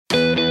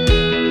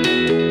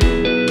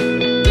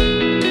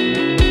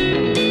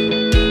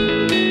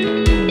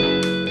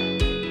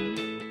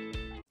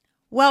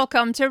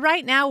Welcome to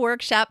Right Now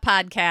Workshop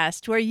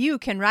Podcast, where you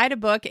can write a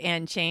book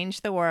and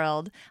change the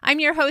world. I'm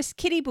your host,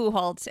 Kitty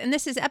Buchholz, and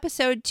this is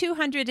episode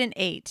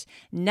 208,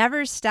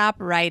 Never Stop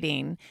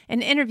Writing,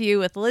 an interview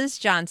with Liz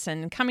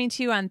Johnson, coming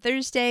to you on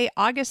Thursday,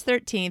 August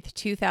 13th,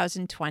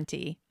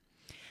 2020.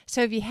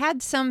 So have you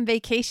had some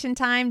vacation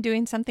time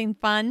doing something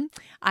fun?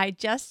 I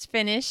just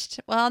finished,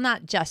 well,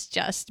 not just,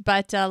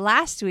 but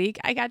last week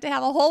I got to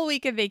have a whole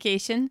week of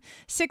vacation,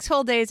 6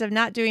 whole days of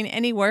not doing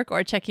any work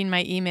or checking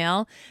my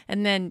email.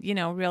 And then,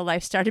 real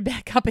life started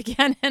back up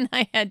again and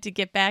I had to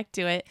get back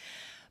to it.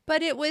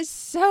 But it was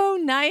so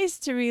nice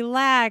to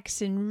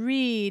relax and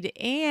read.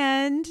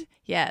 And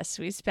yes,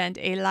 we spent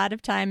a lot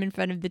of time in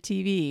front of the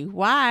TV.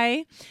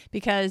 Why?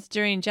 Because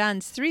during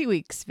John's 3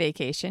 weeks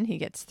vacation, he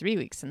gets 3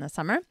 weeks in the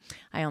summer.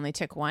 I only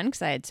took 1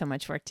 because I had so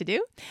much work to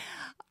do.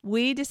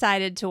 We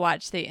decided to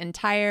watch the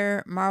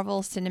entire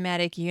Marvel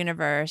Cinematic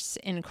Universe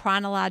in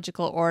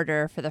chronological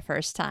order for the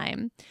first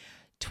time.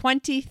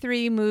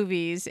 23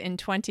 movies in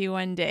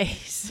 21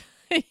 days.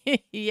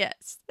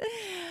 Yes,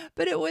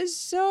 but it was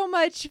so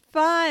much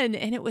fun,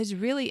 and it was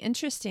really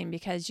interesting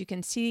because you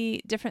can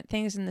see different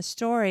things in the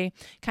story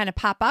kind of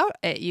pop out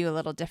at you a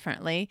little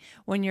differently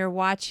when you're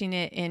watching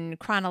it in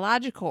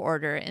chronological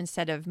order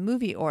instead of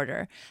movie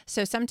order.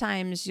 So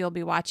sometimes you'll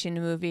be watching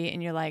a movie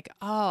and you're like,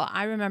 oh,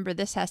 I remember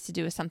this has to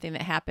do with something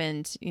that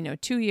happened,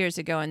 2 years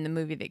ago in the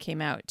movie that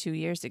came out 2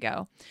 years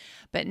ago.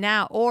 But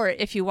now, or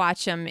if you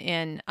watch them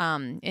in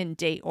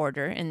date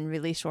order, in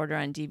release order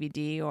on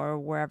DVD or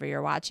wherever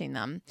you're watching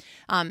them,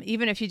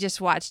 even if you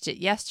just watched it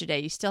yesterday,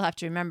 you still have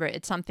to remember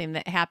it's something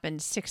that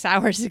happened 6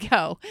 hours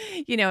ago,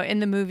 in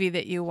the movie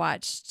that you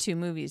watched 2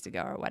 movies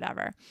ago or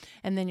whatever.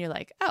 And then you're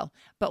like, oh,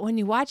 but when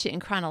you watch it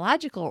in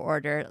chronological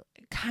order,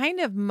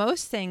 kind of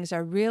most things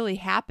are really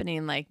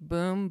happening like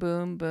boom,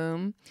 boom,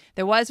 boom.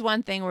 There was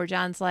one thing where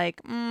John's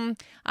like,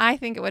 I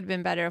think it would have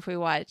been better if we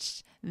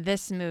watched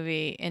this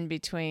movie in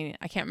between.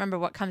 I can't remember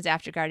what comes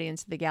after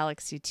Guardians of the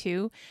Galaxy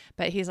 2,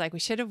 but he's like, we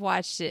should have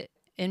watched it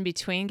in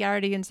between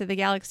Guardians of the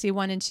Galaxy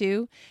 1 and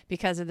 2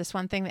 because of this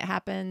one thing that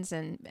happens.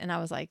 And I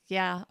was like,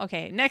 yeah,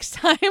 okay, next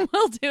time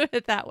we'll do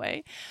it that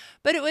way.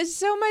 But it was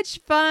so much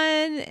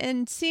fun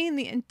and seeing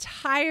the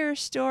entire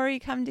story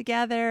come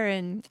together,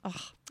 and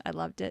I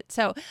loved it.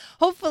 So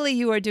hopefully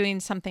you are doing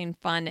something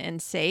fun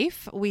and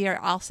safe. We are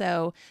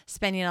also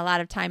spending a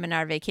lot of time in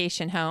our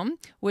vacation home,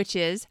 which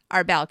is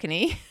our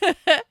balcony.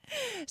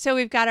 So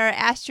we've got our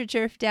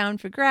AstroTurf down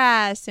for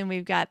grass, and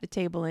we've got the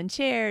table and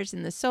chairs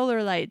and the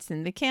solar lights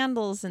and the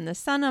candles and the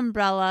sun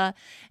umbrella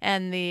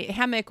and the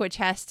hammock, which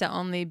has to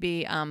only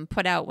be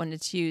put out when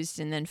it's used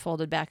and then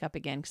folded back up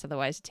again, because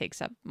otherwise it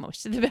takes up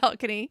most of the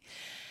balcony.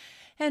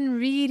 And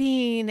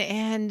reading,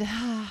 and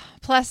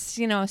plus,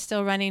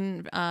 still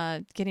running,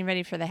 getting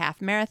ready for the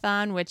half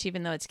marathon, which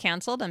even though it's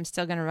canceled, I'm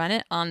still going to run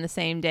it on the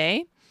same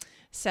day.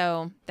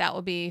 So that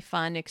will be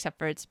fun, except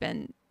for it's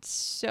been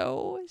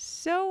so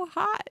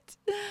hot.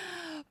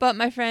 But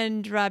my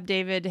friend Rob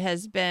David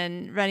has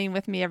been running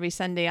with me every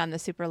Sunday on the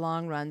super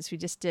long runs. We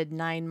just did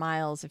 9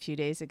 miles a few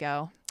days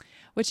ago,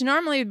 which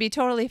normally would be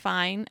totally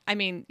fine. I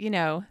mean,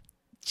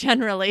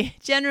 generally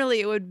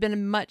it would have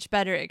been much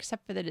better,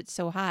 except for that it's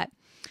so hot.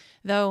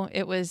 Though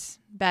it was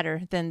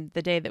better than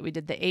the day that we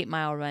did the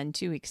 8-mile run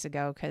 2 weeks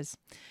ago, because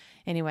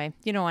anyway,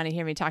 you don't want to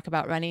hear me talk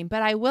about running,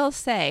 but I will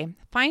say,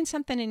 find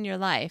something in your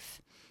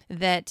life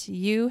that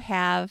you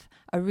have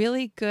a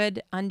really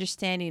good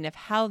understanding of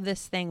how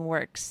this thing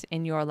works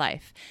in your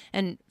life.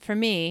 And for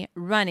me,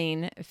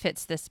 running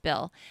fits this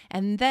bill.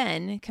 And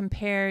then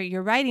compare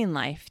your writing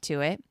life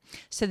to it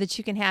so that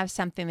you can have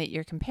something that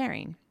you're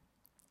comparing.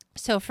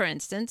 So for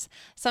instance,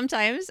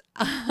 sometimes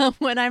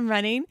when I'm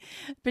running,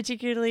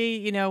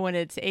 particularly, when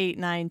it's 8,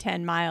 9,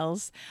 10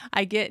 miles,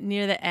 I get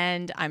near the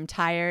end, I'm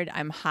tired,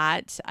 I'm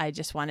hot, I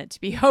just want it to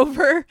be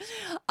over.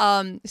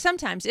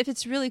 Sometimes if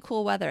it's really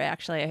cool weather,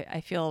 actually,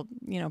 I feel,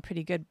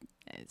 pretty good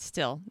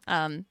still.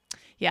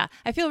 Yeah,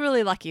 I feel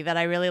really lucky that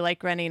I really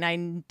like running. I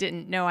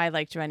didn't know I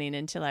liked running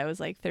until I was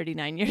like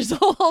 39 years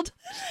old.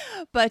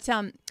 But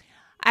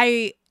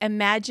I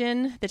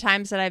imagine the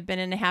times that I've been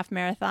in a half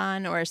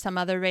marathon or some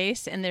other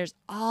race, and there's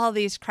all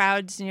these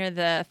crowds near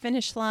the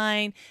finish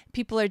line.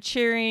 People are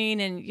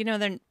cheering,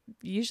 and, they're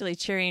usually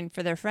cheering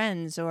for their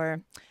friends,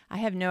 or I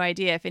have no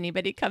idea if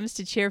anybody comes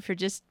to cheer for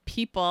just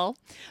people.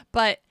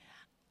 But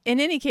in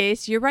any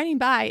case, you're running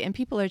by and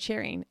people are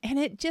cheering, and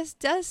it just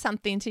does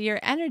something to your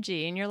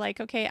energy. And you're like,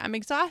 okay, I'm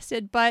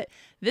exhausted, but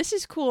this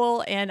is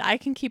cool and I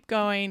can keep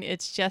going.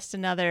 It's just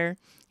another,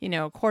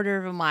 quarter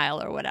of a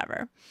mile or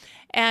whatever.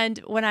 And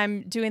when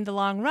I'm doing the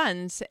long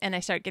runs and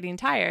I start getting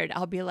tired,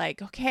 I'll be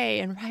like, okay,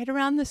 and right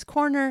around this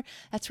corner,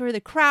 that's where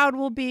the crowd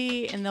will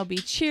be, and they'll be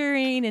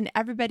cheering, and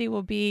everybody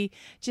will be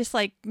just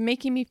like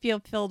making me feel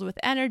filled with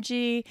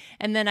energy.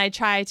 And then I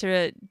try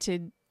to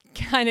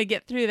kind of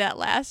get through that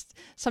last,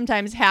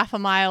 sometimes half a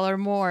mile or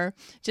more,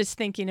 just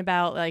thinking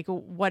about like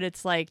what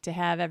it's like to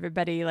have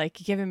everybody like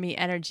giving me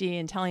energy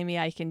and telling me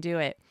I can do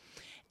it.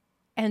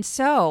 And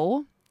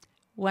so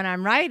when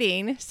I'm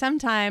writing,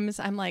 sometimes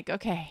I'm like,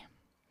 okay,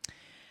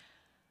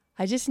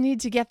 I just need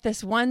to get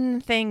this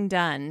one thing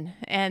done.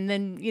 And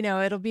then,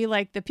 it'll be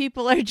like the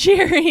people are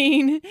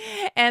cheering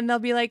and they'll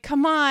be like,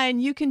 come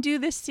on, you can do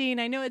this scene.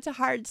 I know it's a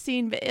hard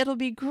scene, but it'll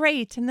be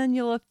great. And then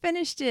you'll have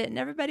finished it and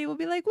everybody will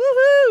be like,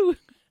 woohoo.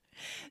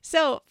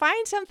 So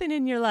find something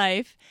in your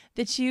life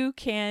that you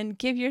can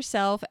give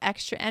yourself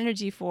extra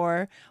energy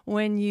for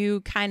when you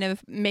kind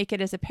of make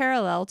it as a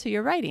parallel to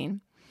your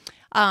writing.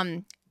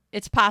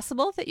 It's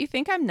possible that you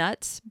think I'm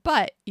nuts,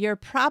 but you're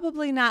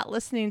probably not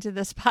listening to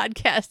this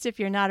podcast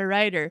if you're not a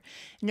writer.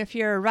 And if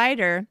you're a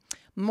writer,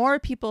 more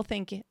people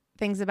think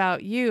things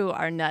about you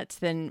are nuts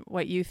than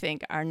what you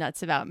think are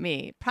nuts about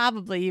me.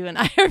 Probably you and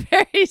I are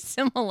very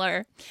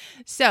similar.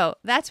 So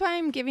that's why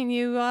I'm giving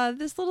you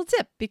this little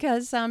tip,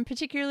 because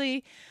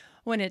particularly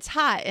when it's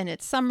hot and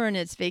it's summer and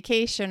it's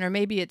vacation, or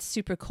maybe it's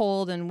super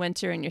cold and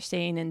winter and you're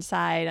staying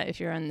inside, if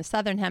you're in the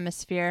southern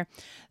hemisphere,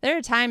 there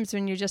are times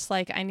when you're just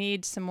like, I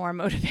need some more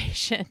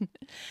motivation.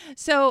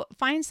 So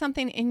find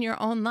something in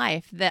your own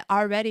life that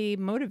already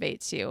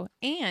motivates you.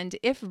 And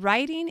if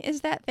writing is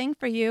that thing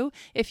for you,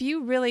 if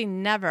you really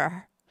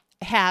never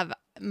have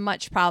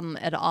much problem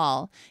at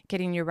all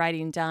getting your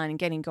writing done and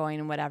getting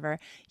going and whatever,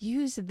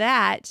 use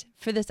that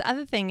for this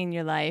other thing in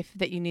your life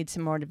that you need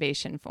some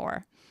motivation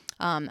for.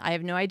 I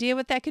have no idea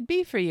what that could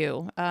be for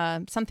you.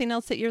 Something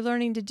else that you're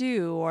learning to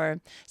do, or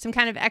some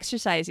kind of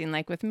exercising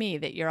like with me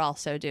that you're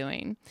also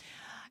doing.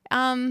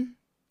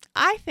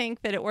 I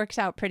think that it works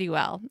out pretty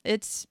well.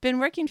 It's been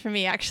working for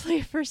me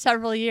actually for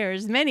several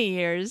years, many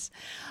years.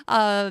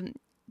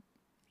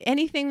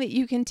 Anything that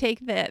you can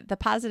take the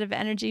positive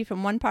energy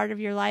from one part of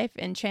your life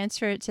and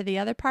transfer it to the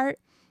other part,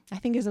 I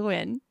think is a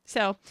win.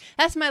 So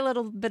that's my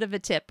little bit of a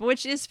tip,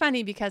 which is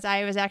funny because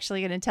I was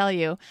actually going to tell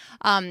you,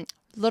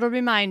 little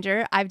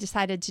reminder, I've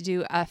decided to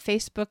do a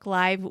Facebook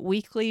Live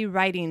weekly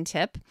writing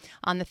tip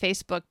on the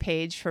Facebook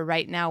page for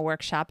Write Now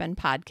Workshop and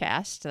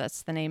Podcast.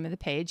 That's the name of the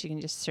page. You can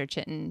just search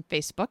it in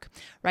Facebook,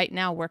 Write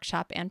Now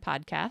Workshop and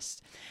Podcast.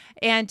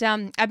 And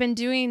I've been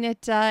doing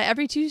it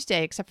every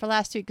Tuesday, except for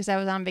last week because I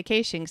was on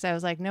vacation, because I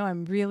was like, no,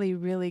 I'm really,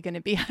 really going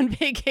to be on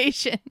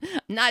vacation.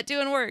 I'm not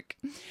doing work.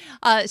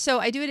 So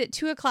I do it at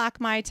 2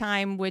 o'clock my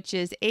time, which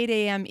is 8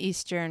 a.m.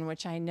 Eastern,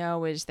 which I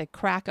know is the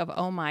crack of,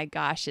 oh my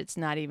gosh, it's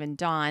not even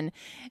dawn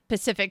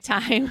Pacific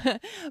time.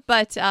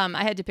 But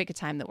I had to pick a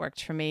time that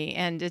worked for me,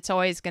 and it's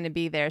always going to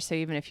be there. So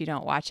even if you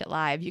don't watch it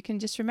live, you can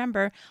just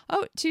remember,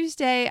 oh,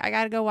 Tuesday, I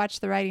got to go watch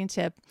the writing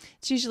tip.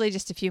 It's usually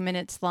just a few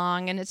minutes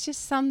long, and it's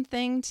just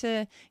something to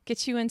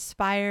get you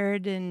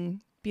inspired and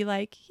be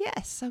like,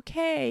 yes,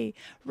 okay,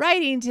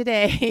 writing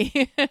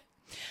today.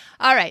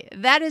 All right,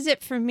 that is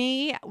it for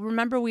me.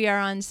 Remember, we are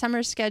on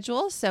summer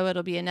schedule, so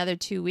it'll be another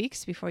 2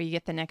 weeks before you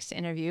get the next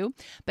interview.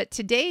 But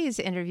today's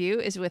interview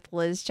is with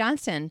Liz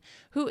Johnson,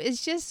 who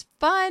is just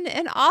fun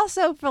and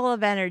also full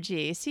of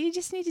energy. So you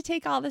just need to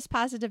take all this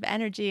positive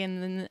energy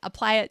and then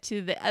apply it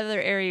to the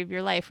other area of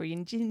your life where you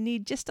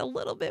need just a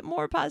little bit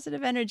more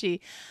positive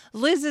energy.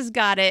 Liz has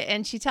got it,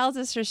 and she tells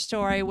us her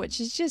story, which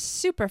is just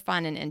super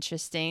fun and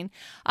interesting.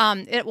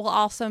 It will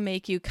also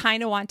make you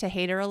kind of want to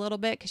hate her a little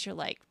bit, because you're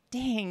like,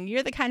 dang,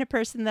 you're the kind of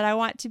person that I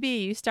want to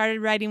be. You started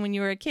writing when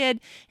you were a kid,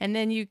 and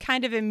then you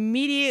kind of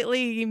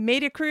immediately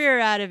made a career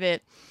out of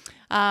it.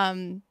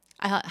 I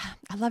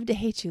love to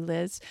hate you,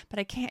 Liz, but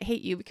I can't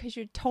hate you because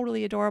you're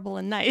totally adorable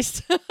and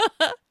nice.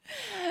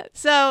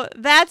 So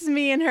that's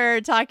me and her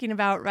talking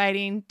about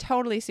writing.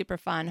 Totally super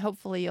fun.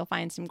 Hopefully you'll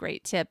find some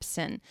great tips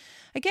and,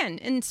 again,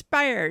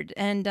 inspired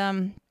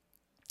and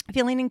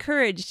feeling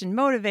encouraged and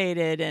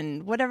motivated,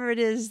 and whatever it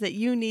is that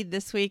you need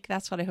this week,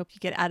 that's what I hope you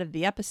get out of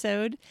the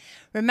episode.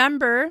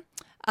 Remember,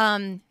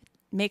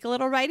 make a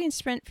little writing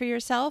sprint for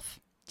yourself.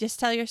 Just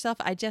tell yourself,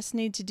 I just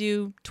need to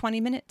do 20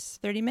 minutes,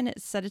 30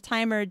 minutes. Set a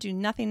timer, do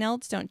nothing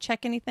else. Don't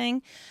check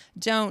anything.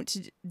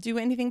 Don't do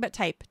anything but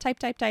type,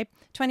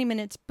 20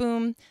 minutes,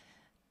 boom.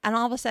 And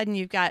all of a sudden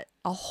you've got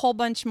a whole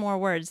bunch more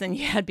words than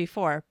you had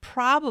before,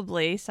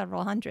 probably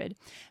several hundred.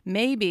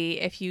 Maybe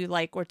if you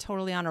were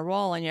totally on a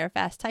roll and you're a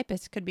fast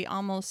typist, it could be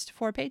almost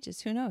 4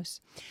 pages. Who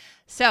knows?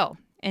 So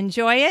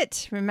enjoy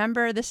it.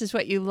 Remember, this is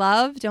what you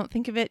love. Don't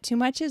think of it too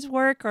much as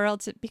work, or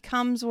else it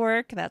becomes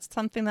work. That's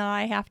something that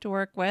I have to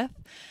work with.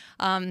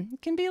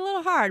 It can be a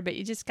little hard, but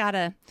you just got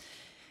to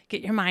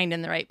get your mind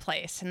in the right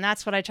place. And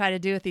that's what I try to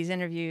do with these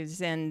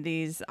interviews and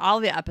all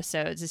the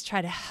episodes, is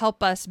try to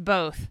help us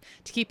both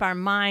to keep our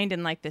mind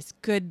in this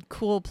good,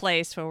 cool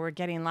place where we're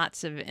getting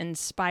lots of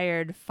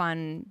inspired,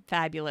 fun,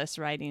 fabulous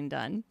writing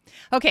done.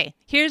 Okay,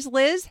 here's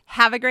Liz.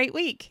 Have a great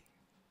week.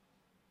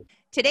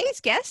 Today's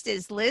guest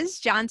is Liz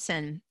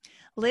Johnson.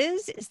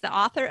 Liz is the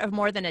author of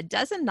more than a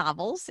dozen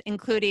novels,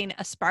 including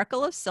A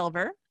Sparkle of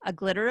Silver, A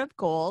Glitter of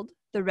Gold,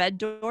 The Red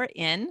Door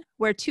Inn,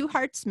 Where Two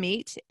Hearts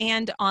Meet,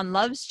 and On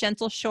Love's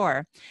Gentle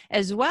Shore,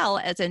 as well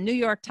as a New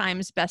York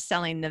Times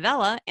bestselling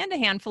novella and a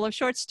handful of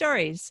short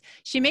stories.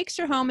 She makes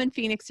her home in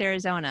Phoenix,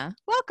 Arizona.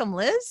 Welcome,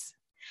 Liz.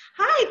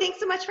 Hi, thanks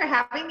so much for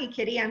having me,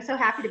 Kitty. I'm so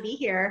happy to be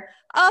here.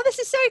 Oh, this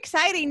is so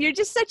exciting. You're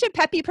just such a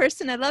peppy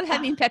person. I love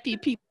having peppy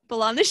people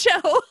people on the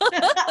show.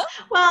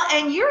 Well,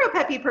 and you're a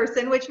peppy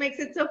person, which makes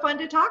it so fun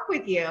to talk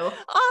with you.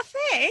 Oh,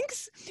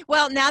 thanks.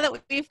 Well, now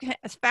that we've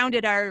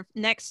founded our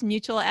next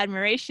mutual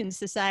admiration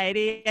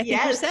society, I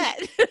think we're Yes.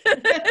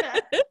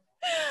 set.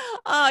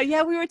 Oh,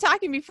 yeah, we were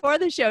talking before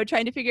the show,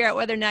 trying to figure out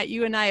whether or not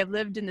you and I have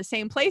lived in the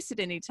same place at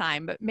any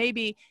time, but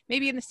maybe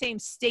in the same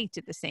state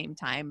at the same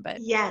time. But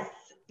Yes.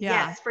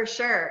 yeah. Yes, for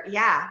sure.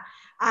 Yeah.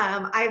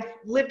 I've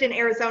lived in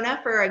Arizona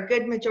for a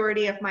good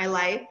majority of my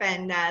life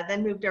and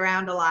then moved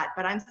around a lot,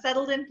 but I'm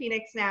settled in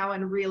Phoenix now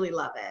and really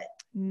love it.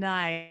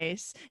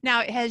 Nice.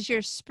 Now, has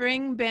your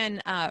spring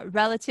been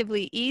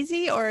relatively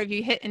easy, or have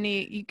you hit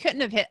any? You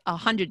couldn't have hit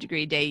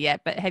 100-degree day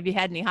yet, but have you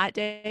had any hot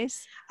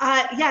days?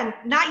 Yeah,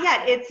 not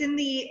yet. It's in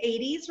the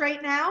 80s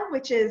right now,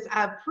 which is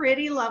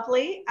pretty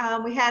lovely.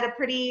 We had a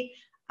pretty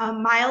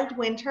mild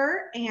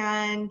winter,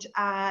 and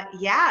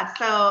yeah,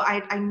 so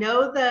I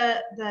know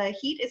the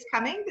heat is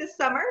coming this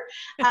summer,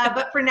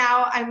 but for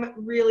now, I'm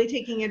really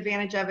taking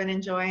advantage of and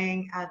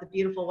enjoying the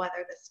beautiful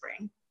weather this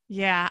spring.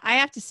 Yeah, I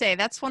have to say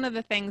that's one of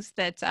the things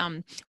that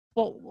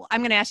well,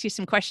 I'm going to ask you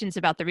some questions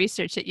about the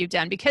research that you've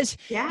done, because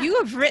Yeah, you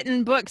have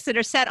written books that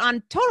are set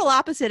on total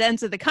opposite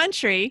ends of the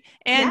country,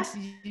 and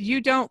yeah,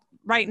 you don't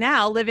right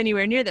now live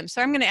anywhere near them.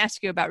 So I'm going to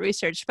ask you about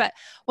research. But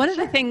one of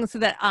the sure. things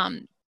that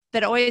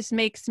that always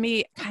makes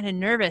me kind of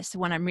nervous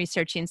when I'm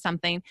researching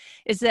something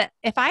is that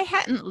if I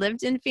hadn't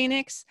lived in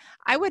Phoenix,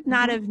 I would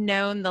not Mhm. have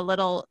known the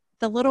little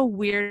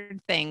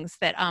weird things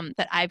that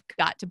that I've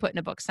got to put in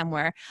a book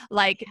somewhere,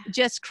 like Yeah.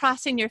 just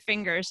crossing your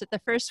fingers that the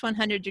first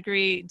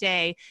 100-degree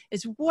day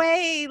is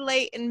way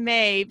late in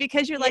May,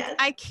 because you're like, Yes.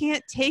 I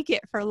can't take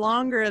it for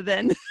longer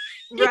than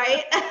you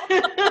Right.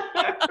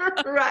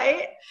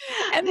 Right.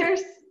 and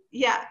There's,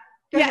 yeah,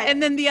 go yeah, ahead.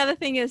 and then the other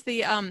thing is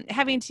the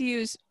having to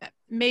use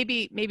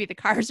maybe the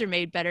cars are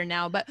made better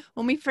now, but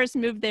when we first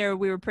moved there,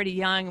 we were pretty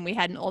young and we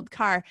had an old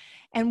car,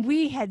 and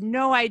we had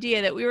no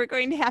idea that we were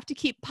going to have to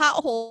keep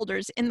pot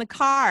holders in the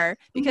car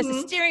because the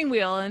Hmm. steering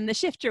wheel and the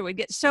shifter would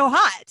get so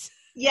hot.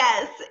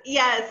 Yes,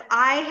 yes.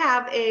 I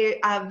have a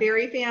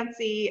very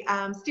fancy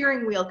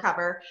steering wheel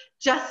cover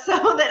just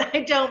so that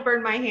I don't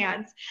burn my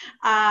hands.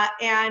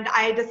 And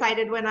I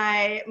decided when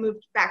I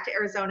moved back to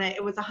Arizona,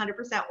 it was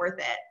 100% worth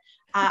it.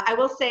 I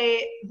will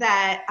say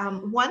that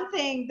one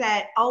thing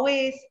that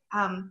always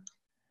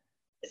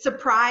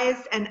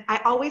surprised and I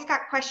always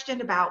got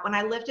questioned about when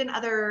I lived in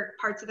other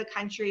parts of the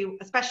country,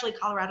 especially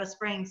Colorado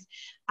Springs.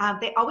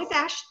 They always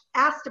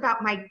asked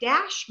about my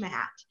dash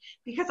mat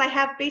because I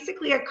have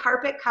basically a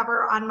carpet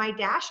cover on my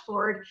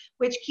dashboard,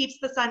 which keeps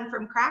the sun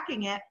from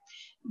cracking it.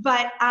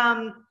 But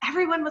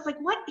everyone was like,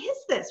 what is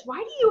this? Why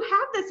do you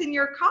have this in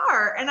your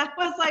car? And I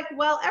was like,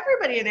 well,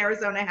 everybody in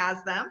Arizona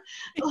has them.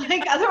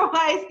 Like,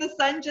 otherwise the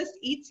sun just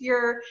eats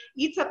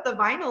up the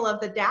vinyl of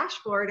the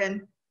dashboard.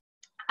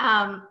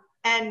 Um,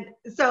 and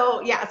so,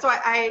 yeah, so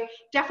I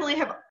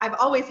definitely I've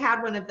always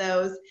had one of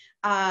those.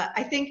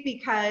 I think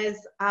because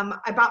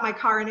I bought my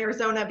car in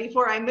Arizona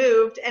before I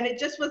moved, and it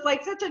just was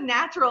like such a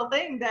natural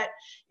thing that,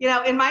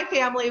 in my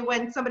family,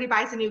 when somebody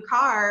buys a new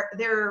car,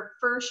 their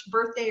first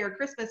birthday or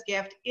Christmas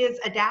gift is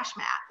a dash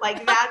mat.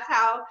 Like that's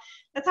how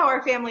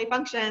our family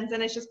functions,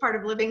 and it's just part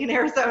of living in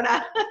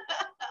Arizona.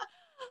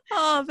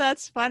 Oh,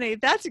 that's funny.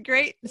 That's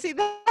great. See,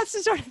 that's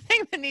the sort of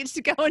thing that needs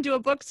to go into a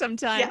book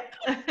sometime.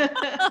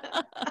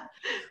 Yeah.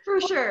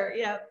 For sure.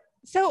 Yeah.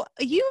 So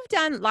you've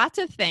done lots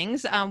of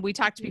things. We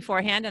talked Mhm.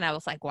 beforehand and I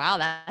was like, wow,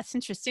 that's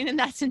interesting. And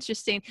that's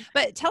interesting.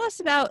 But tell us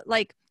about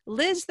like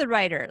Liz, the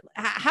writer.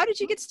 How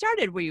did you get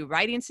started? Were you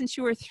writing since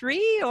you were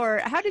 3, or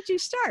how did you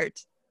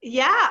start?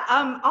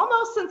 Yeah,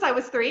 almost since I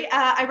was 3.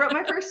 I wrote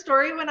my first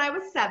story when I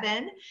was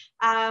 7.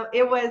 I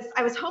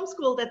was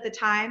homeschooled at the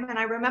time, and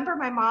I remember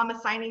my mom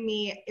assigning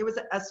me. It was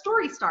a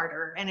story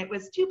starter, and it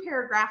was 2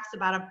 paragraphs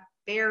about a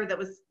bear that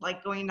was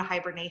like going into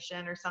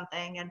hibernation or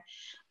something. And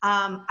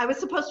I was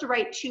supposed to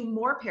write 2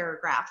 more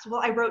paragraphs.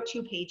 Well, I wrote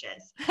 2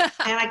 pages, and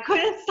I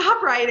couldn't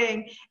stop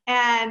writing.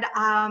 And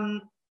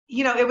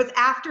it was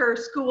after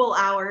school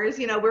hours.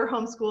 We're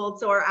homeschooled,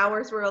 so our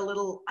hours were a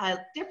little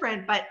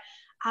different, but.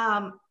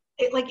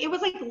 It was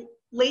like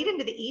late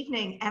into the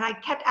evening, and I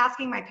kept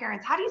asking my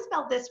parents, how do you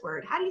spell this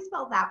word? How do you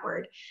spell that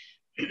word?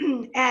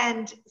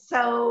 And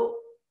so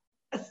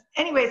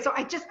anyway, so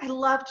I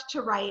loved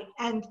to write.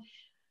 And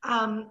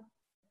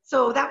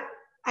so that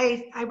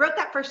I wrote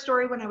that first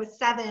story when I was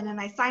 7,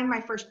 and I signed my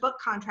first book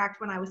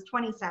contract when I was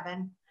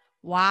 27.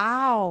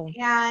 Wow.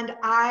 And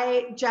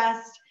I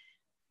just,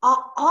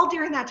 all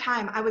during that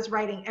time, I was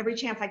writing every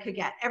chance I could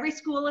get. Every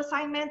school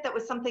assignment that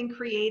was something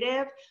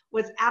creative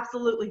was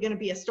absolutely going to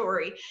be a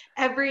story.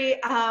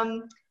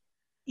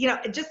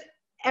 Just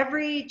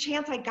every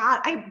chance I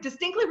got. I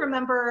distinctly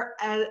remember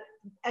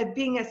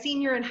being a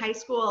senior in high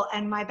school,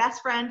 and my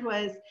best friend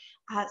was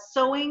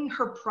sewing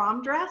her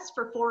prom dress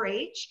for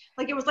 4-H.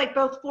 Like, it was like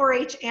both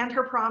 4-H and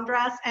her prom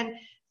dress. And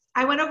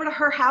I went over to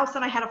her house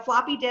and I had a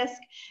floppy disk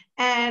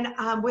and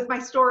with my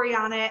story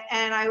on it.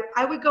 And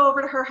I would go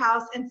over to her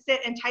house and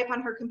sit and type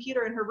on her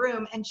computer in her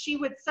room, and she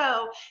would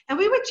sew and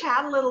we would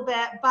chat a little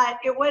bit, but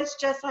it was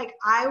just like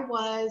I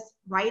was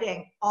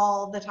writing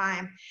all the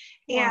time.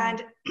 Yeah.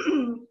 And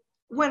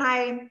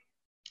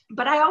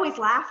but I always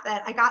laughed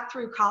that I got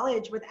through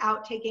college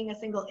without taking a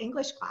single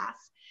English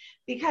class,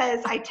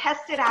 because I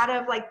tested out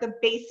of like the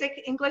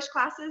basic English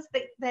classes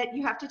that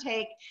you have to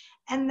take.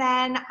 And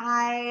then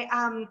I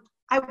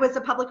was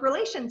a public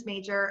relations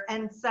major.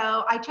 And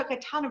so I took a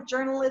ton of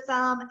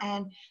journalism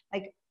and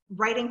like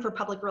writing for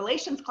public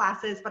relations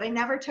classes, but I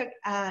never took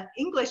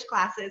English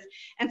classes.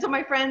 And so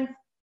my friends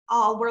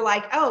all were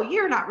like, oh,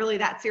 you're not really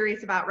that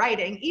serious about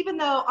writing, even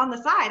though on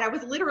the side I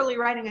was literally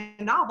writing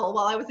a novel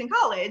while I was in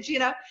college, you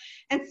know?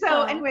 And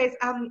so anyways,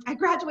 I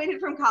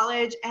graduated from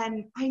college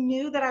and I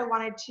knew that I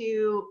wanted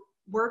to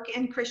work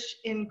in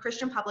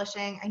Christian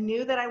publishing. I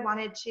knew that I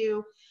wanted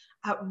to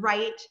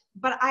write,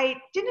 but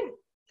I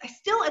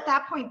still at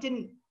that point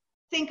didn't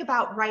think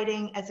about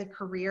writing as a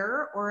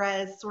career or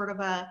as sort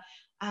of a,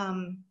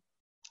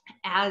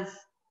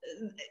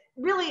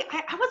 really,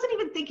 I wasn't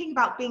even thinking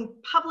about being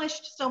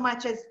published so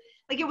much as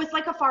like, it was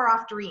like a far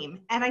off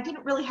dream. And I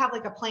didn't really have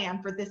like a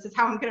plan for this is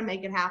how I'm going to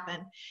make it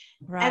happen.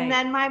 Right. And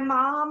then my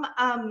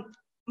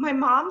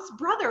mom's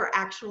brother,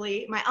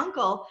 actually, my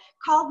uncle,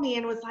 called me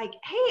and was like,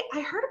 hey,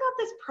 I heard about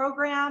this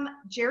program.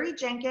 Jerry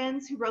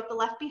Jenkins, who wrote the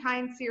Left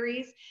Behind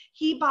series,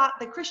 he bought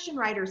the Christian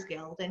Writers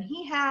Guild, and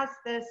he has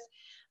this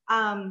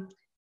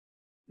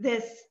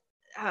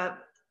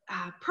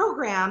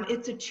program.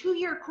 It's a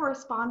 2-year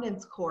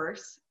correspondence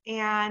course.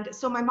 And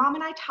so my mom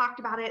and I talked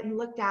about it and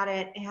looked at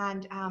it,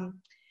 and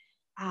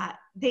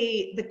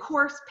the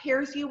course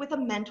pairs you with a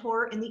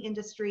mentor in the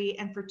industry,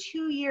 and for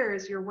 2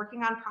 years you're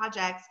working on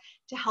projects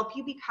to help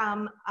you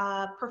become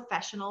a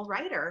professional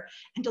writer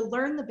and to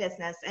learn the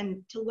business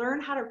and to learn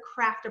how to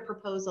craft a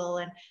proposal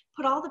and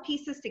put all the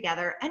pieces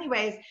together.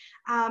 Anyways,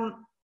 I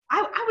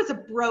was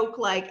a broke,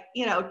 like,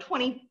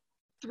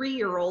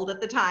 23-year-old at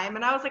the time,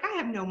 and I was like, I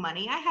have no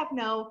money, I have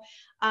no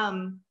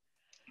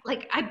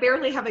like, I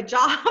barely have a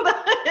job.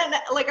 And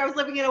like, I was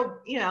living in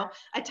a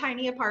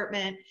tiny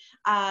apartment.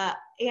 But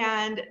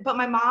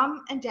my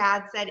mom and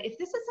dad said, if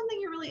this is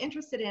something you're really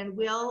interested in,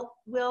 we'll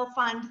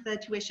fund the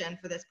tuition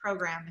for this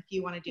program if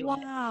you want to do it.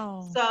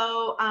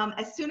 So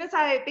as soon as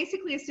I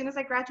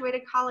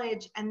graduated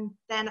college, and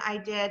then I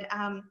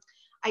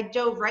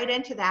dove right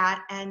into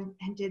that and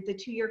did the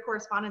 2-year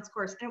correspondence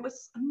course, and it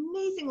was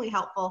amazingly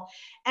helpful.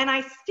 And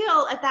I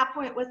still at that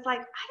point was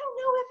like,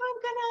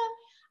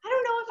 I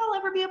don't know if I'll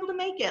ever be able to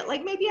make it.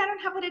 Like, maybe I don't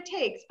have what it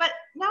takes. But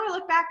now I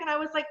look back and I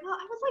was like, well,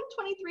 I was like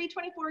 23,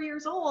 24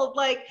 years old.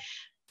 Like,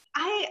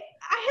 I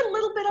had a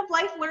little bit of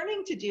life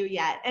learning to do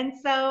yet. And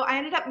so I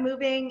ended up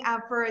moving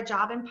for a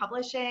job in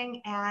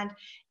publishing, and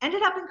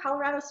ended up in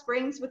Colorado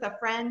Springs with a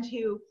friend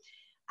who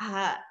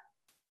I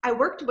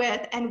worked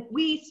with, and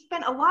we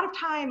spent a lot of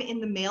time in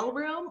the mail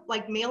room,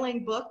 like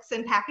mailing books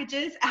and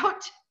packages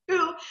out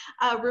to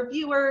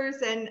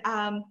reviewers, and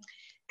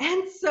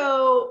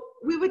so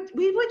we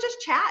would just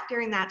chat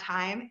during that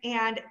time.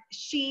 And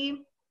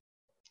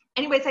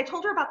anyways, I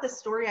told her about this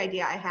story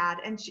idea I had,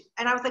 and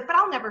I was like, but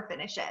I'll never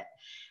finish it.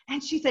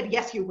 And she said,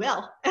 yes, you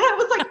will. And I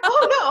was like,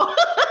 oh no.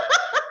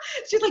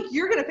 She's like,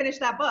 you're going to finish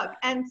that book.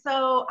 And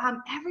so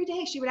every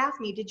day she would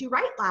ask me, did you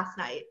write last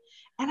night?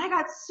 And I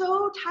got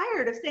so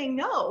tired of saying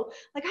no.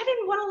 Like, I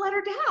didn't want to let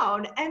her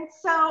down. And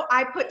so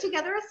I put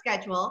together a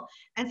schedule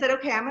and said,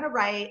 okay, I'm going to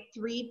write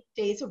 3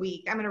 days a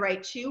week. I'm going to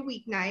write 2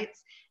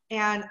 weeknights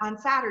and on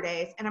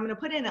Saturdays, and I'm going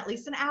to put in at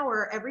least an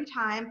hour every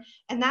time.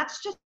 And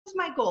that's just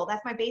my goal.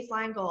 That's my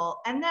baseline goal.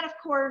 And then of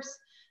course,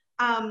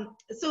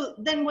 so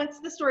then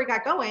once the story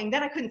got going,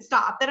 then I couldn't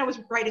stop. Then I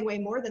was writing way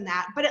more than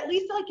that, but at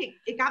least like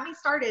it got me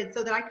started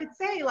so that I could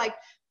say like,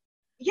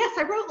 yes,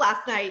 I wrote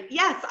last night.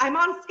 Yes, I'm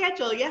on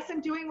schedule. Yes,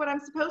 I'm doing what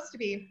I'm supposed to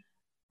be.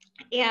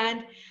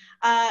 And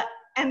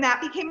that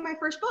became my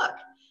first book.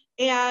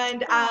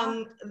 And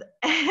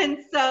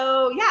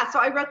so, yeah, so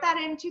I wrote that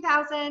in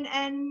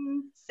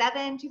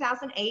 2007,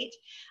 2008.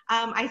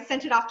 I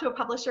sent it off to a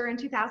publisher in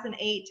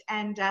 2008.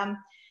 And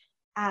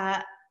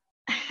I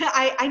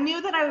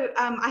knew that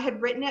I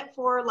had written it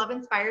for Love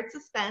Inspired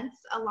Suspense,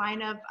 a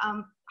line of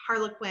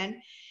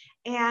Harlequin.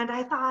 And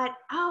I thought,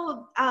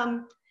 I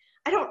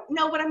don't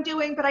know what I'm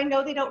doing, but I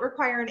know they don't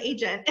require an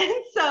agent.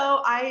 And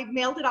so I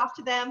mailed it off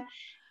to them,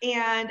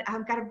 and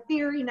got a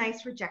very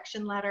nice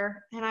rejection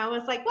letter. And I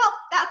was like, well,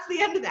 that's the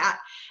end of that.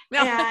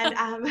 And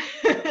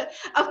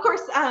of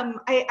course,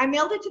 I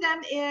mailed it to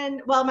them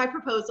my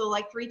proposal,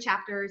 like 3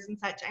 chapters and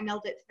such, I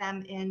mailed it to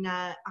them in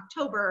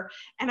October,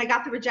 and I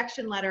got the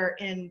rejection letter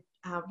in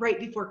right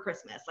before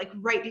Christmas, like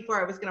right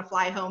before I was going to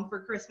fly home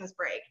for Christmas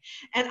break.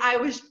 And I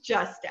was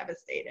just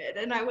devastated.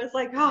 And I was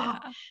like, oh,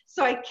 yeah.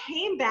 So I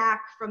came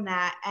back from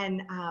that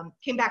and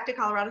came back to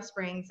Colorado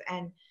Springs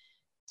and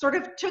sort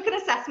of took an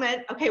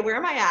assessment. Okay, where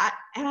am I at?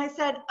 And I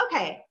said,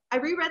 okay, I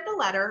reread the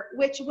letter,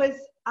 which was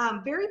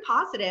very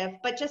positive,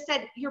 but just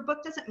said, your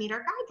book doesn't meet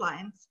our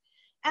guidelines.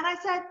 And I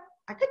said,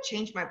 I could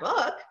change my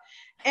book.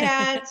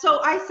 And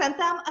so I sent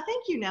them a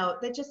thank you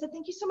note that just said,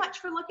 thank you so much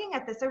for looking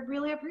at this. I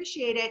really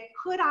appreciate it.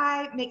 Could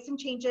I make some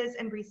changes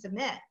and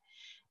resubmit?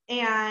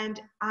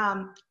 And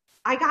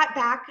I got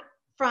back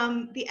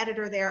from the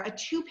editor there a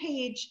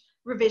 2-page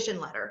revision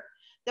letter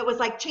that was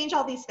like, change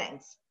all these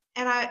things.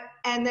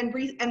 And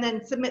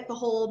then submit the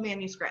whole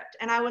manuscript.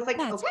 And I was like,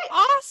 That's okay,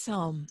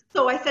 awesome.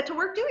 So I set to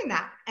work doing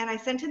that. And I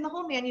sent in the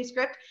whole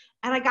manuscript,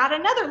 and I got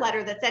another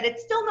letter that said,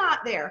 it's still not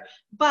there,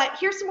 but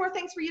here's some more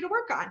things for you to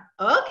work on.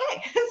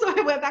 Okay. So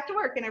I went back to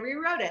work and I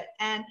rewrote it.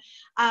 And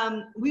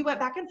we went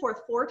back and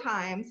forth 4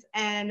 times.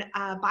 And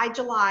by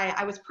July,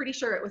 I was pretty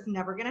sure it was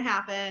never going to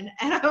happen.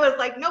 And I was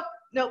like,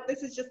 nope,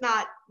 this is just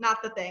not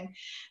the thing.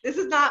 This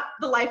is not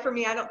the life for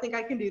me. I don't think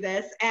I can do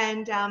this.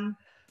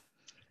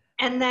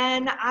 And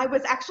then I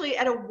was actually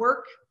at a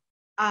work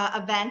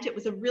event. It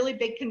was a really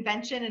big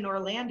convention in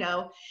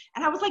Orlando.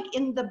 And I was like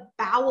in the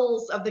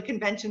bowels of the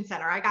convention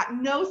center. I got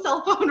no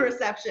cell phone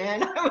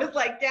reception. I was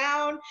like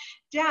down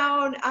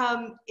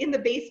in the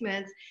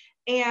basement.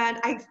 And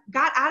I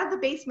got out of the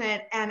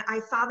basement and I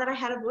saw that I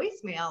had a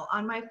voicemail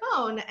on my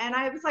phone. And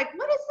I was like,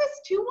 what is this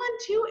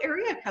 212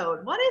 area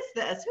code? What is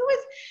this?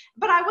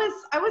 But I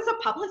was a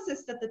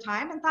publicist at the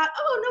time and thought,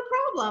 oh,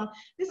 no problem.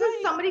 This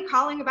is somebody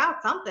calling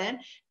about something.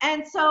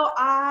 And so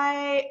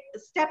I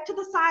stepped to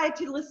the side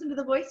to listen to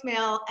the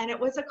voicemail, and it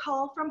was a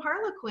call from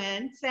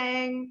Harlequin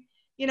saying,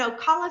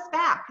 call us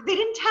back. They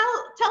didn't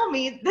tell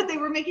me that they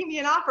were making me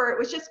an offer. It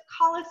was just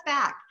call us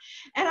back.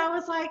 And I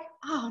was like,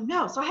 oh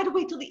no. So I had to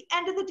wait till the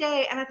end of the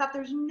day. And I thought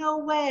there's no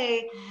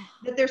way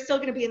that they're still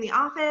going to be in the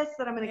office,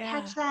 that I'm going to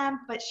catch them.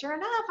 But sure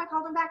enough, I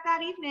called them back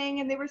that evening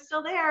and they were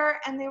still there.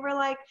 And they were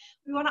like,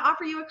 we want to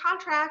offer you a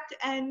contract.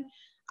 And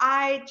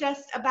I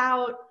just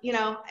about,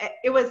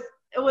 it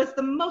was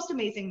the most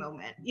amazing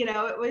moment.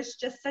 It was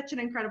just such an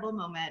incredible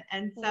moment.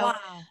 And so,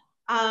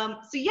 so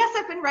yes,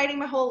 I've been writing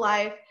my whole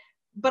life.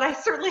 But I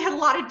certainly had a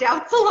lot of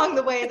doubts along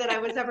the way that I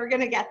was ever going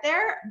to get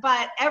there.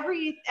 But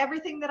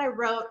everything that I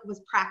wrote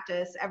was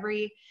practice.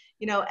 Every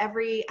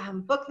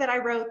book that I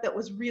wrote that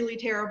was really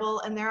terrible,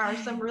 and there are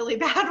some really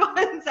bad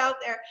ones out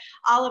there,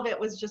 all of it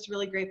was just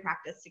really great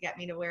practice to get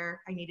me to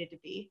where I needed to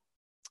be.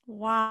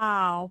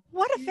 Wow.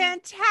 What a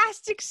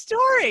fantastic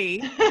story.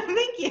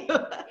 Thank you.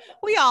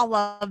 We all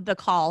love the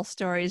call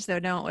stories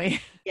though, don't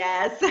we?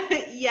 Yes.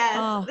 Yes.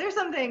 Oh. There's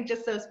something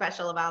just so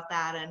special about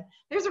that. And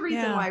there's a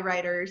reason why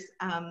writers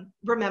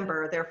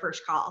remember their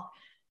first call.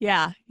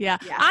 Yeah.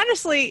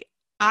 Honestly,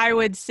 I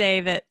would say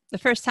that the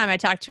first time I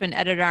talked to an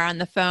editor on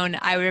the phone,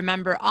 I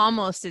remember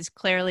almost as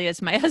clearly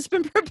as my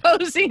husband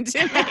proposing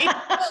to me.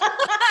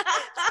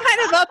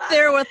 Kind of up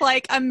there with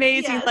like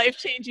amazing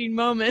life-changing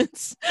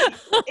moments.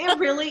 It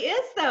really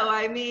is though.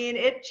 I mean,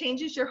 it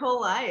changes your whole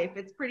life.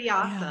 It's pretty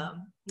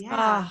awesome.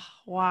 Yeah. Oh,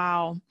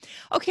 wow.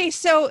 Okay.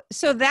 So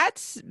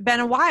that's been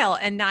a while,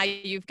 and now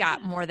you've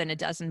got more than a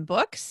dozen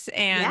books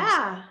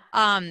and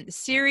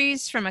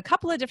series from a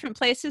couple of different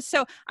places.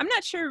 So I'm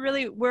not sure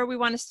really where we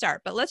want to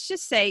start, but let's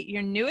just say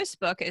your newest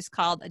book is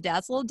called A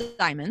Dazzle of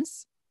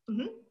Diamonds.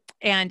 Mm-hmm.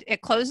 And it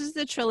closes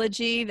the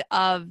trilogy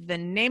of the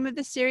name of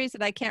the series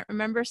that I can't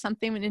remember,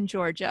 something in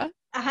Georgia.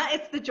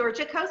 It's the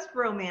Georgia Coast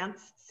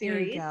Romance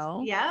series. There you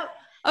go. Yep.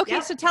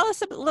 Okay, so tell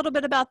us a little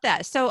bit about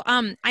that. So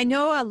I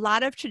know a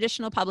lot of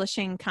traditional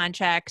publishing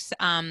contracts,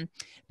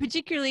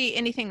 particularly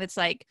anything that's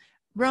like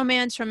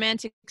romance,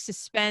 romantic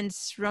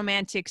suspense,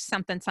 romantic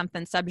something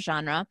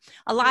subgenre.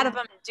 A lot of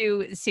them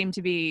do seem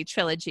to be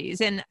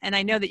trilogies, and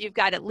I know that you've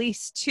got at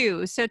least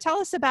 2. So tell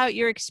us about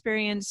your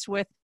experience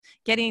with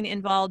getting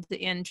involved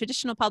in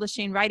traditional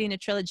publishing, writing a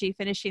trilogy,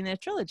 finishing the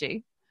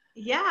trilogy.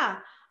 Yeah.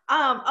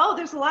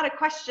 There's a lot of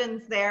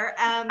questions there.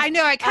 I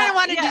know. I kind of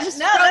wanted to just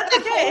that's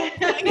okay.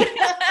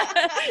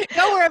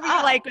 Go wherever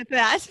you like with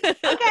that.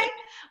 Okay.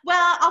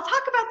 Well, I'll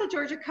talk about the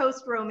Georgia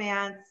Coast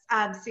Romance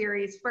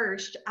series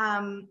first,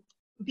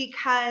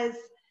 because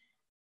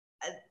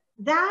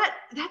that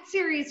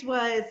series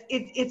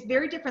it's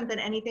very different than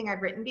anything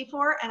I've written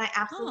before, and I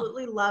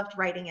absolutely loved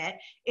writing it.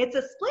 It's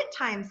a split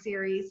time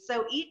series,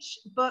 so each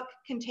book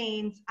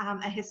contains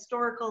a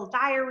historical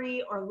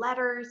diary or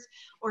letters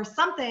or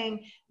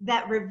something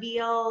that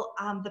reveal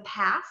the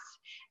past,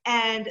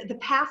 and the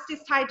past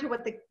is tied to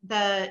what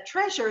the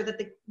treasure that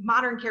the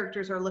modern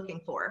characters are looking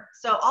for.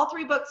 So all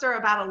 3 books are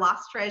about a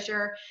lost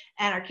treasure,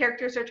 and our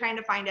characters are trying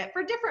to find it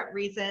for different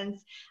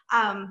reasons,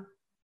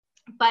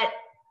 but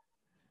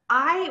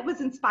I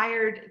was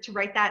inspired to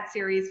write that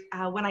series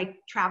when I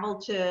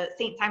traveled to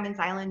St. Simon's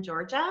Island,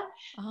 Georgia.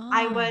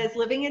 I was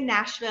living in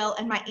Nashville,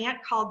 and my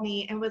aunt called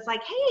me and was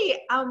like, hey,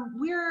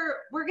 we're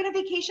going to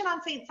vacation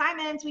on St.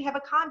 Simon's. We have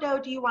a condo.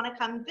 Do you want to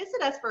come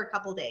visit us for a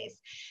couple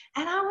days?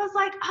 And I was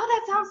like,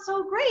 oh, that sounds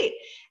so great.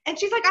 And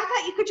she's like, I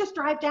thought you could just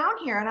drive down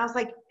here. And I was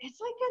like,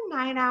 it's like a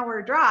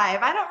 9-hour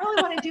drive. I don't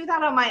really want to do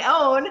that on my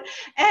own.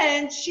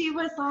 And she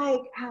was like,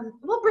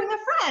 we'll bring a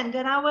friend.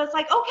 And I was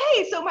like,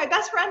 okay. So my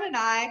best friend and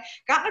I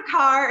got in a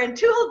car and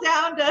tooled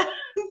down to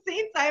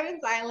St.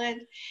 Simon's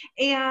Island.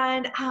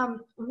 And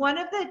one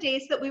of the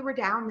days that we were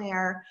down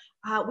there,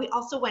 we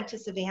also went to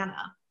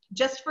Savannah.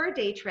 just for a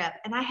day trip.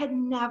 And I had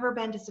never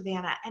been to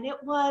Savannah, and it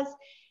was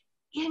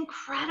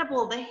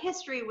incredible. The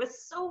history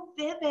was so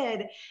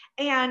vivid.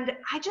 And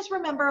I just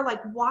remember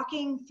like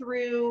walking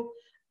through,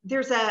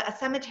 there's a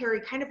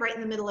cemetery kind of right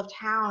in the middle of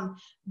town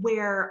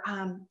where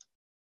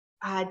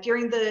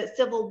during the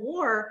Civil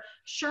War,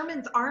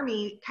 Sherman's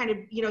army kind of,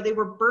 they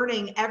were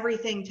burning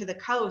everything to the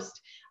coast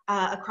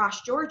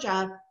across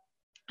Georgia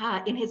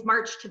in his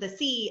march to the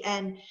sea.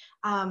 And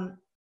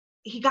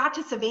he got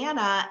to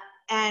Savannah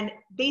and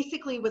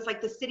basically was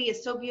like, the city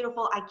is so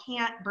beautiful, I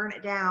can't burn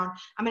it down.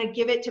 I'm going to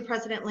give it to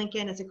President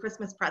Lincoln as a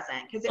Christmas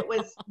present, because it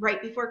was right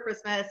before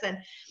Christmas. And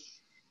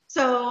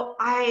so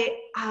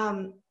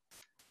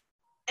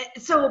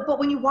but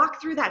when you walk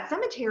through that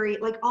cemetery,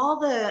 like all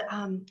the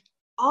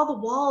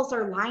walls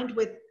are lined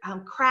with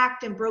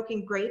cracked and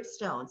broken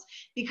gravestones,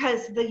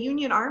 because the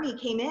Union Army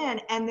came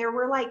in and there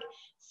were like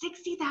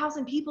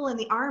 60,000 people in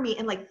the Army,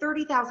 and like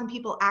 30,000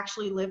 people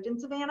actually lived in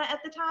Savannah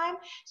at the time.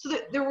 So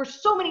there were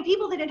so many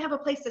people that didn't have a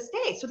place to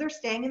stay. So they're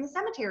staying in the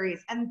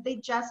cemeteries, and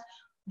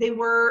they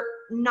were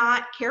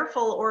not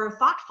careful or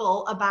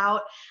thoughtful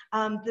about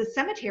the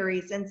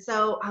cemeteries. And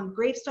so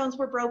gravestones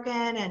were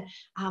broken, and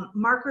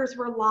markers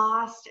were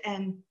lost.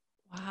 And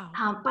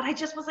wow. But I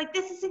just was like,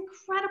 this is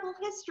incredible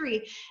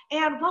history.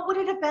 And what would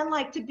it have been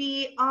like to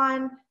be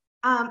on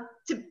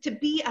to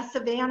be a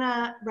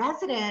Savannah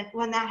resident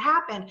when that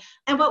happened?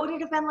 And what would it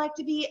have been like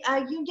to be a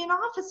Union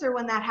officer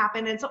when that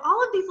happened? And so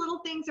all of these little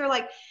things are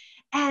like,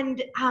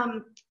 and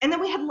then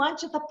we had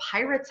lunch at the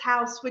Pirate's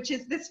House, which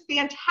is this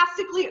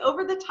fantastically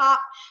over the top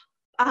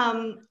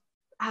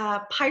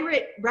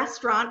pirate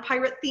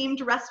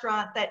themed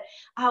restaurant that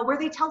where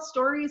they tell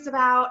stories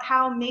about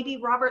how maybe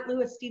Robert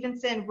Louis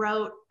Stevenson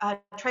wrote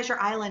Treasure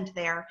Island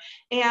there.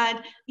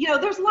 And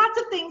there's lots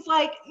of things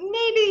like,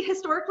 maybe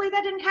historically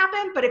that didn't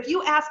happen, but if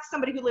you ask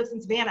somebody who lives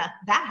in Savannah,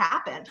 that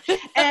happened.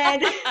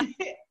 And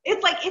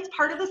it's like, it's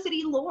part of the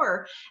city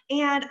lore.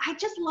 And I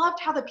just loved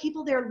how the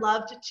people there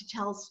loved to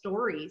tell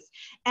stories.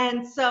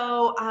 And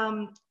so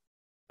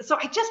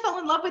I just fell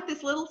in love with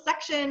this little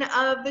section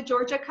of the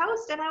Georgia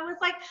coast, and I was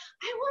like,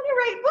 I want to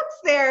write books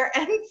there.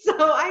 And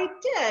so I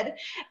did.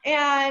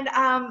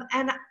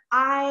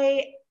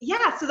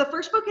 So the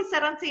first book is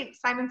set on St.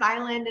 Simon's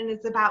Island, and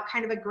it's about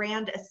kind of a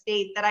grand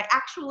estate that I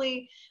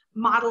actually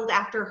modeled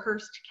after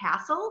Hearst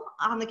Castle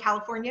on the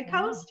California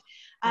coast.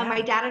 Yeah. My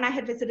dad and I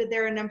had visited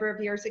there a number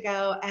of years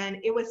ago, and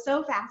it was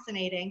so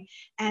fascinating.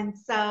 And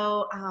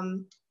so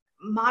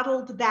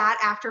modeled that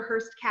after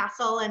Hearst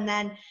Castle, and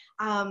then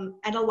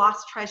and a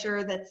lost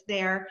treasure that's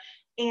there.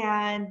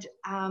 And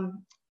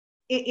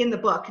in the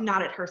book,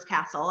 not at Hearst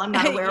Castle. I'm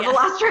not aware of a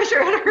lost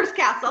treasure at Hearst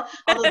Castle,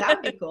 although that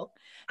would be cool.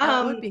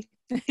 That would be.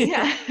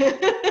 Yeah.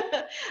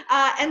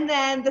 And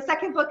then the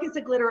second book is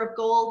A Glitter of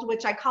Gold,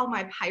 which I call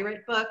my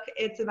pirate book.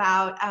 It's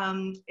about,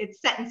 it's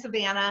set in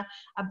Savannah,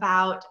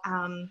 about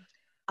a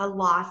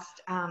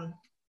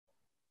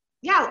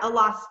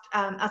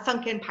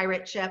sunken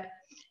pirate ship.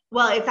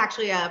 Well, it's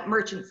actually a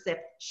merchant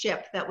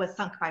ship that was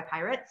sunk by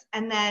pirates.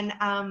 And then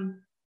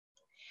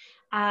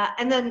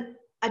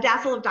A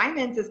Dazzle of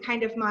Diamonds is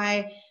kind of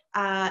my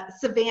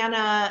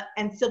Savannah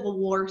and Civil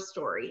War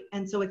story.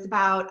 And so it's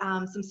about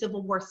some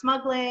Civil War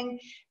smuggling,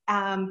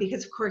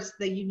 because of course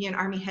the Union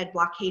Army had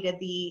blockaded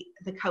the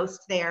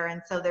coast there.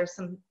 And so there's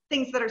some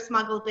things that are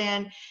smuggled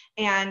in.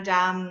 And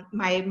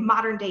my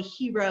modern day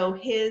hero,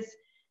 his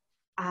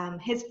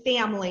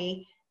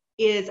family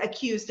is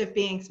accused of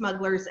being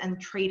smugglers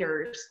and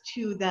traitors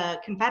to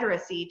the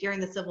Confederacy during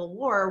the Civil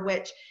War,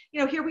 which,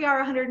 here we are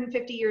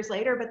 150 years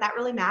later, but that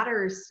really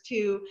matters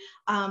to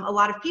a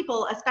lot of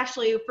people,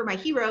 especially for my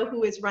hero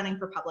who is running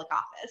for public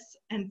office.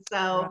 And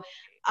so,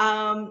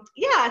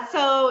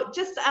 so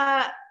just,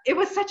 it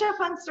was such a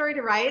fun story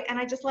to write, and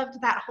I just loved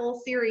that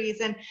whole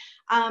series. And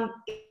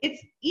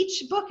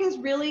each book is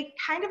really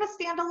kind of a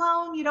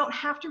standalone. You don't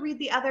have to read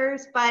the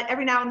others, but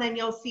every now and then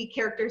you'll see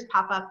characters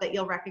pop up that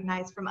you'll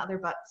recognize from other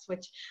books,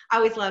 which I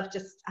always love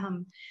just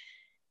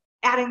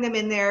adding them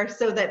in there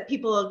so that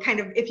people kind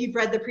of, if you've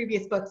read the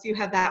previous books, you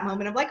have that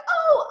moment of like,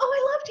 oh, I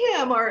loved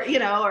him, or,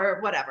 or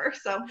whatever.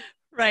 So.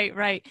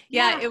 Right.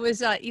 Yeah, it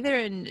was either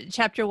in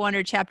chapter 1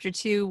 or chapter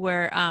 2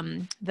 where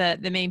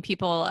the main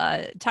people,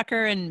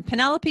 Tucker and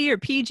Penelope, or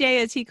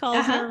PJ as he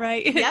calls her,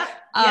 right? Yep.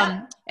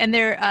 And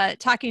they're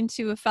talking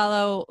to a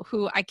fellow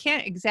who I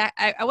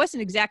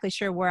wasn't exactly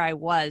sure where I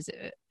was,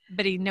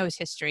 but he knows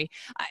history.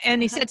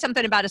 And he said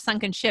something about a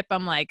sunken ship.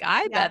 I'm like,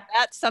 I bet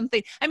that's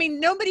something. I mean,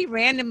 nobody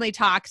randomly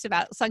talks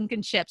about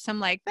sunken ships. I'm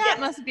like, that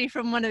must be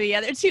from one of the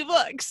other 2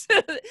 books.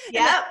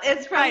 Yeah,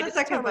 it's from the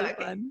second totally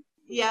book. Fun.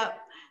 Yep.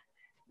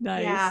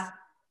 Nice. Yeah,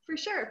 for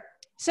sure.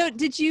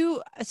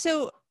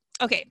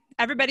 Okay,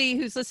 everybody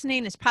who's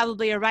listening is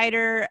probably a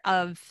writer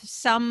of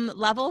some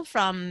level,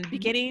 from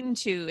beginning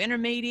to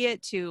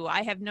intermediate to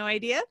I have no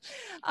idea.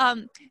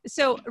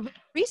 So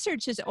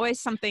research is always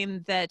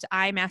something that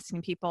I'm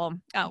asking people,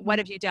 what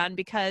have you done?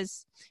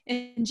 Because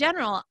in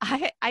general,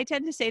 I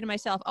tend to say to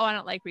myself, oh, I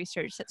don't like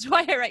research. That's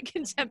why I write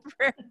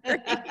contemporary.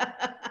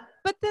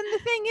 But then the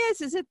thing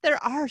is that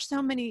there are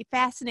so many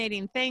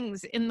fascinating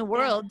things in the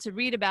world to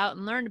read about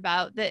and learn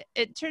about that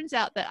it turns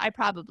out that I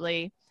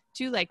probably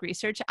do like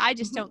research. I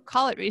just don't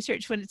call it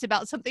research when it's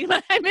about something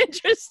that I'm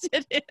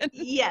interested in.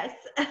 Yes.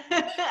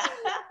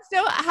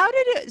 So how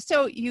did it,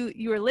 so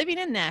you were living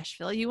in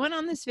Nashville, you went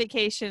on this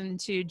vacation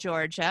to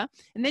Georgia,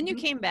 and then you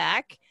came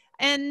back.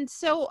 And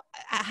so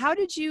how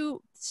did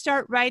you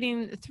start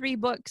writing 3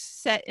 books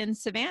set in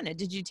Savannah?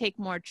 Did you take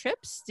more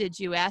trips? Did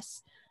you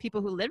ask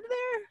people who lived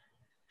there?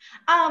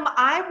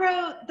 I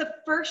wrote the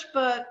first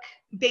book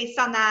based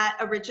on that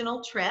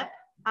original trip.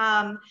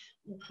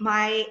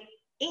 My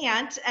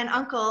aunt and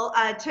uncle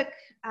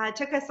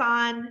took us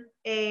on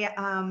a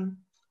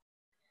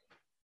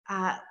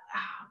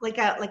like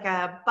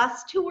a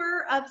bus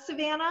tour of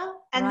Savannah,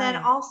 and then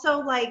also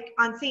like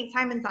on St.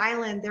 Simon's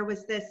Island there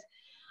was this,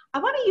 I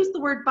want to use the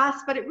word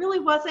bus, but it really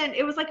wasn't.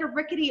 It was like a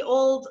rickety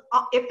old,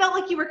 it felt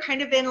like you were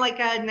kind of in like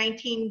a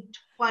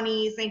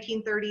 1920s,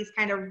 1930s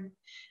kind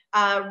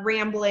of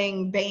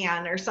rambling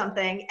van or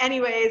something.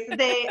 Anyways,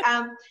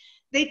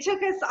 they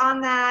took us on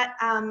that,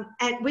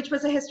 which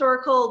was a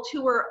historical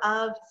tour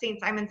of St.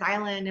 Simon's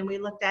Island, and we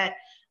looked at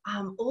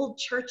old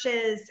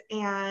churches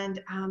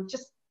and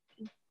just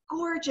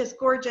gorgeous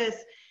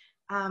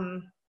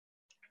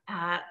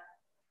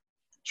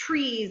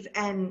trees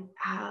and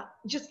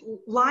just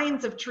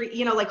lines of trees,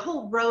 you know, like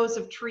whole rows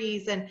of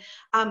trees. And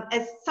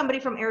as somebody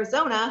from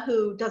Arizona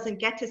who doesn't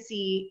get to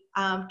see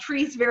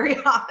trees very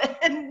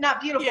often,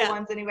 not beautiful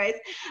ones anyways,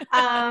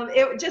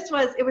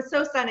 it was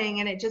so stunning,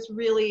 and it just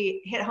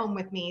really hit home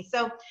with me.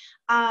 So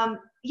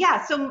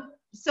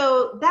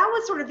so that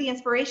was sort of the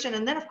inspiration.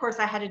 And then of course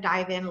I had to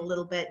dive in a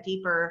little bit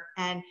deeper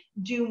and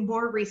do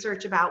more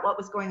research about what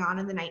was going on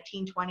in the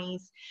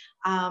 1920s,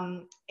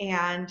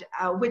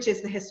 which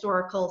is the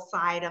historical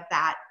side of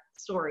that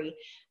story.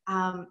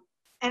 And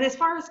as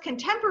far as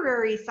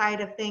contemporary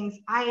side of things,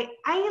 I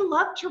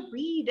love to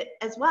read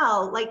as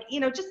well, like, you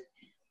know, just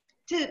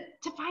to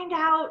find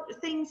out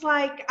things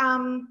like,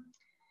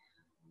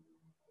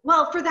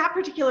 well, for that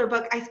particular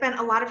book, I spent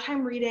a lot of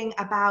time reading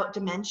about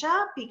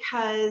dementia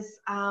because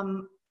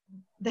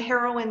the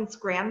heroine's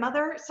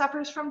grandmother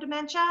suffers from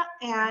dementia,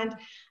 and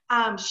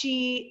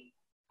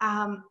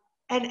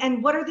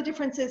and what are the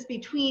differences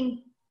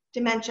between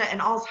dementia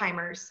and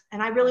Alzheimer's?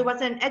 And I really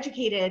wasn't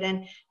educated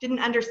and didn't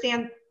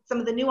understand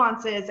some of the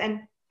nuances,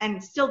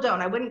 and still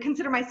don't. I wouldn't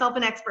consider myself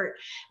an expert,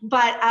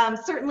 but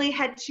certainly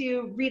had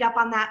to read up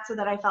on that so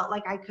that I felt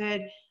like I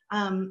could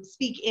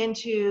speak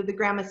into the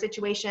grandma's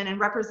situation and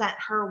represent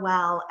her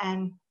well,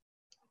 and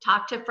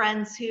talk to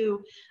friends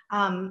who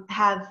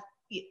have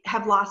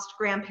lost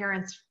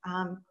grandparents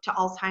to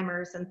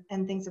Alzheimer's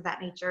and things of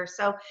that nature.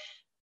 So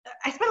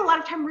I spent a lot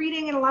of time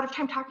reading and a lot of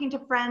time talking to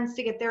friends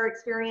to get their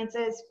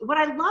experiences. What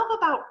I love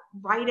about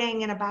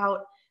writing and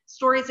about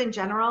stories in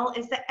general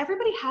is that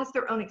everybody has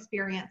their own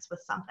experience with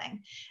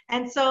something.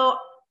 And so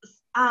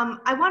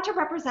I want to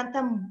represent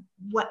them,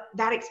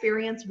 that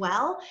experience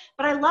well,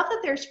 but I love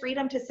that there's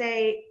freedom to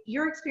say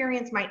your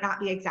experience might not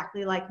be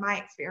exactly like my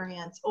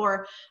experience,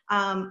 or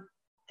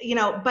you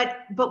know, but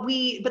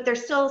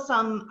there's still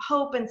some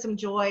hope and some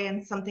joy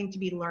and something to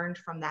be learned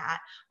from that,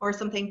 or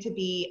something to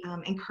be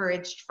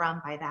encouraged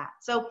from by that.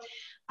 So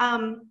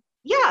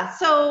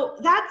so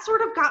that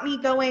sort of got me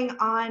going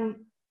on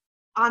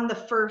the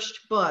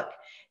first book.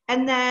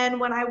 And then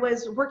when I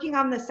was working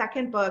on the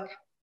second book,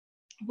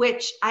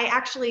 which I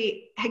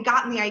actually had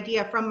gotten the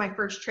idea from my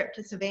first trip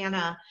to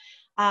Savannah,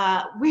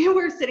 we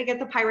were sitting at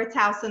the Pirate's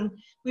House, and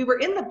we were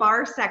in the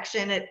bar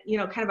section at, you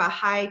know, kind of a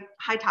high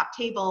top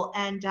table.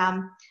 And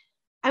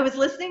I was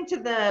listening to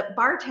the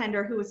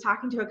bartender who was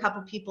talking to a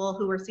couple people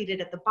who were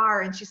seated at the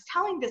bar, and she's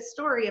telling this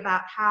story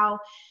about how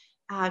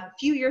a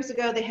few years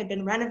ago they had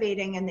been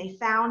renovating, and they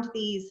found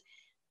these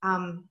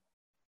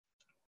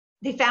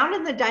they found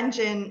in the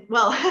dungeon,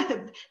 well,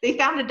 they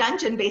found a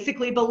dungeon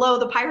basically below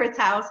the Pirate's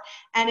House,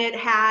 and it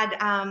had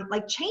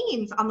like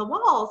chains on the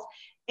walls.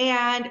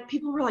 And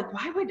people were like,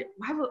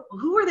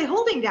 who are they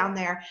holding down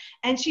there?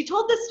 And she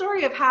told this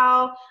story of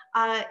how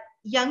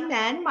young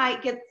men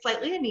might get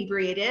slightly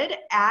inebriated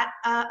at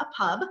a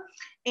pub,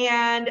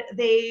 and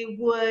they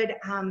would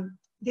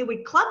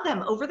club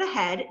them over the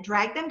head,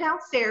 drag them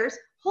downstairs,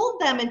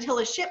 hold them until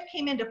a ship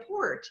came into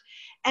port.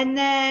 And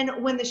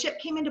then when the ship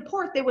came into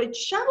port, they would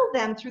shuttle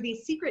them through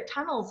these secret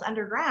tunnels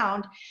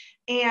underground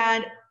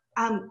and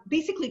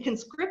basically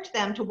conscript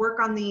them to work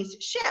on these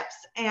ships.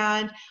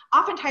 And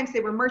oftentimes they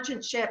were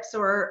merchant ships,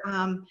 or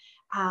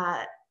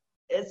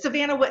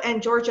Savannah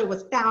and Georgia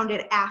was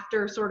founded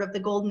after sort of the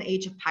golden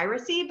age of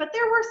piracy, but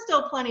there were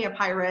still plenty of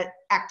pirate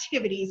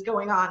activities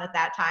going on at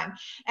that time.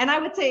 And I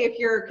would say if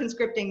you're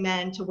conscripting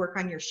men to work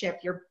on your ship,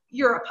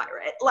 you're a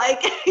pirate.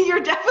 Like, you're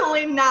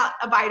definitely not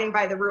abiding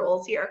by the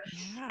rules here.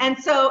 Yeah. And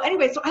so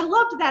anyway, so I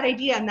loved that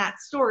idea and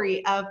that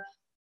story of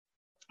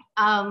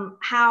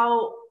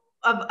how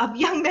of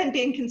young men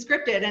being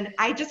conscripted. And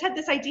I just had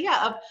this idea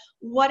of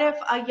what if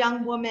a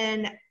young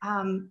woman,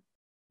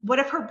 what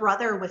if her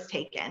brother was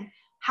taken?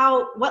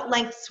 what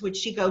lengths would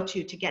she go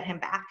to get him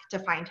back, to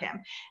find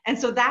him? And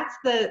so that's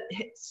the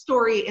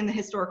story in the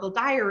historical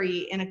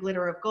diary in A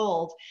Glitter of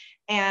Gold,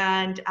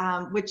 and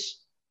which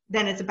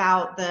then is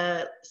about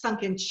the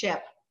sunken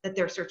ship that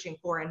they're searching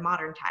for in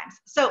modern times.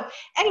 So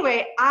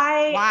anyway,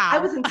 I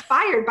was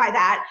inspired by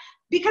that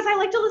because I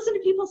like to listen to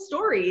people's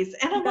stories,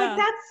 and I'm like,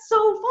 that's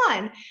so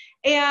fun.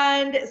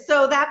 And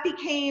so that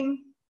became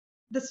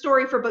the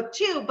story for book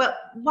 2. But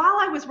while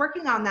I was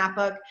working on that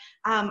book,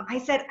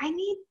 I said, I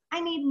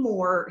need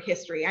more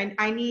history.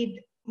 I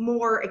need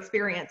more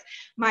experience.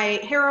 My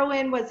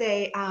heroine was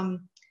a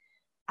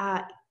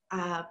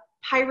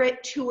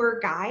pirate tour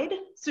guide.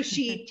 So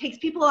she takes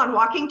people on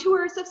walking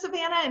tours of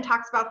Savannah and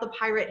talks about the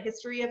pirate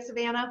history of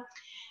Savannah.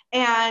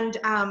 And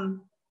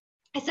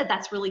I said,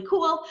 that's really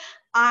cool.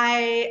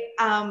 I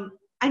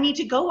need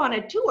to go on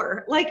a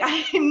tour. Like,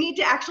 I need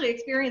to actually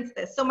experience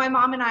this. So my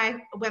mom and I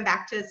went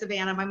back to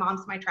Savannah. My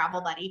mom's my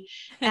travel buddy.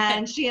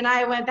 And she and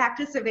I went back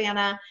to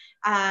Savannah.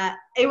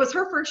 It was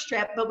her first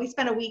trip, but we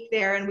spent a week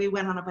there, and we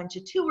went on a bunch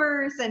of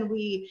tours, and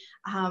we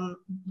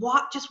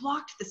walked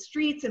the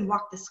streets and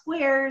walked the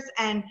squares,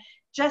 and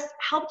just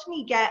helped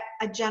me get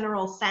a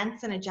general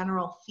sense and a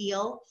general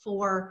feel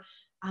for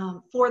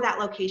that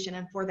location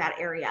and for that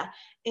area.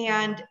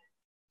 And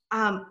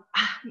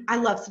I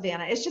love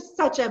Savannah. It's just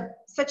such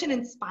an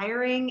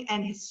inspiring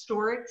and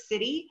historic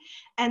city.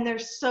 And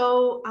there's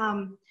so,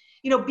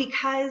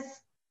 because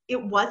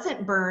it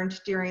wasn't burned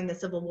during the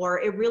Civil War,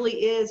 it really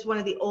is one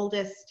of the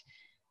oldest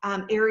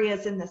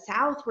areas in the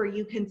South where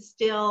you can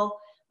still,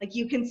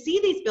 you can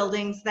see these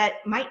buildings that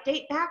might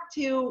date back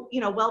to,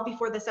 well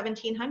before the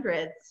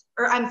 1700s,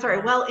 or I'm sorry,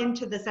 well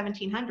into the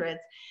 1700s.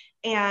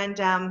 And,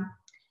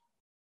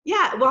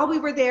 while we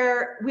were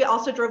there, we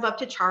also drove up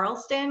to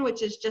Charleston,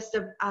 which is just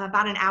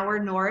about an hour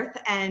north.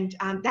 And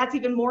that's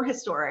even more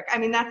historic. I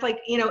mean, that's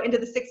into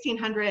the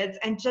 1600s,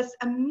 and just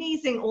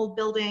amazing old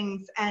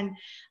buildings and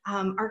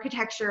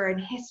architecture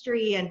and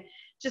history, and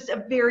just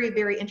a very,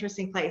 very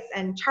interesting place.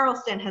 And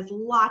Charleston has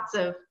lots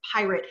of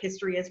pirate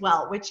history as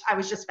well, which I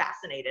was just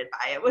fascinated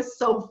by. It was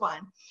so fun.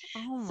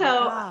 Oh my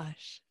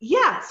gosh.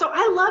 Yeah. So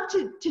I love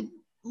to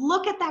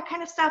look at that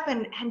kind of stuff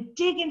and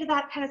dig into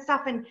that kind of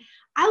stuff. And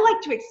I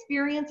like to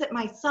experience it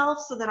myself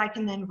so that I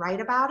can then write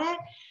about it.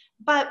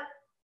 But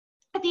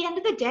at the end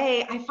of the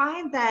day, I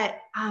find that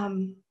I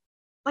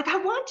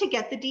want to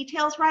get the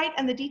details right,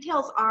 and the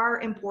details are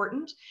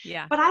important.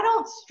 Yeah. But I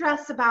don't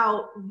stress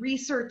about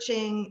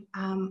researching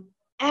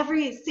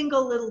every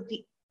single little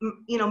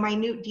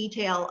minute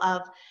detail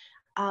of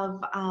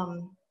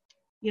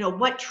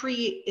what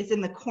tree is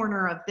in the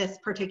corner of this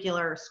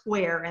particular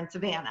square in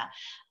Savannah.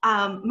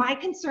 My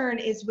concern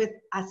is with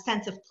a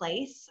sense of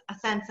place, a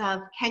sense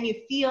of, can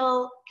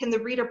the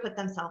reader put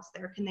themselves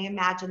there? Can they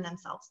imagine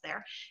themselves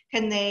there?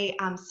 Can they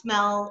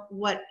smell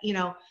what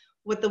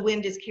the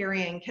wind is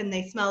carrying? Can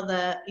they smell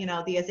the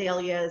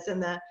azaleas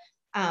and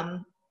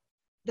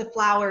the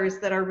flowers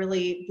that are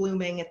really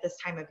blooming at this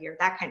time of year,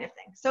 that kind of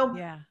thing.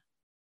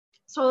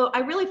 So I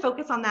really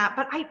focus on that,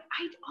 but I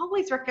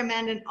always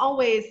recommend and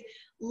always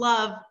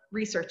love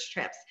research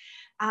trips.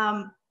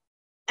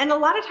 And a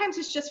lot of times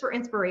it's just for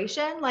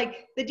inspiration.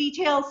 Like the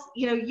details,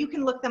 you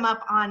can look them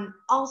up on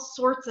all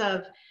sorts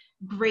of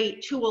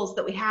great tools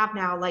that we have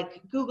now,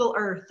 like Google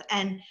Earth,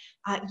 and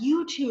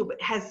YouTube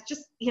has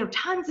just,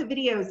 tons of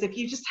videos. If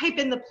you just type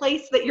in the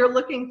place that you're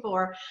looking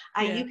for,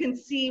 you can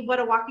see what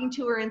a walking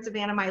tour in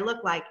Savannah might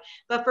look like.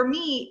 But for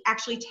me,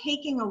 actually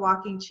taking a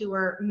walking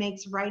tour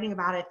makes writing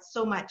about it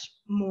so much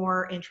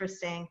more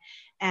interesting,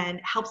 and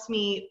helps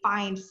me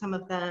find some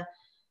of the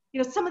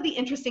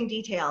interesting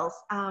details.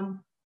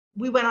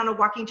 We went on a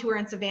walking tour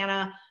in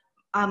Savannah,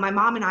 my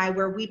mom and I,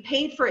 where we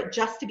paid for it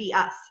just to be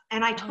us.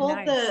 And I told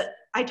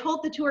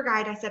the tour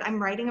guide, I said, I'm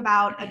writing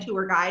about a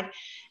tour guide.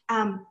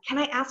 Can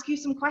I ask you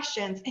some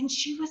questions? And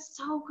she was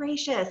so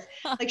gracious.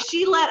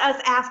 She let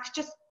us ask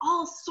just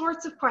all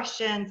sorts of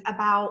questions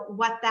about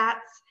what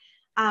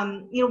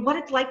what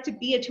it's like to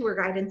be a tour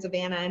guide in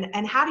Savannah,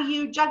 and how do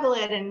you juggle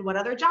it, and what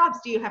other jobs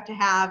do you have to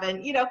have,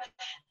 and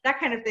that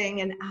kind of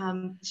thing.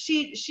 And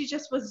she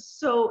just was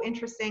so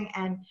interesting,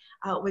 and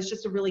was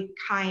just a really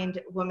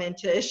kind woman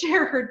to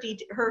share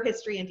her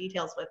history and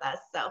details with us.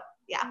 So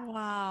yeah.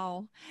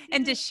 Wow.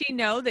 And does she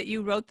know that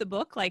you wrote the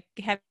book?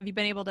 Have you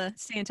been able to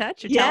stay in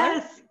touch or tell her?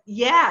 Yes.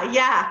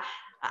 Yeah.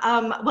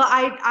 Well,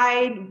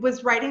 I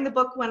was writing the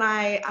book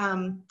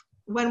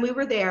when we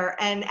were there,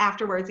 and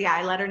afterwards,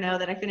 I let her know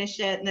that I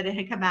finished it and that it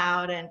had come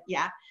out, and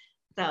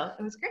so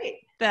it was great.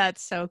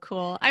 That's so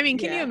cool. I mean,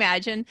 can you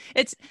imagine?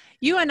 It's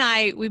you and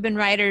I, we've been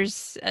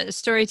writers,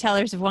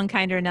 storytellers of one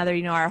kind or another,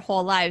 our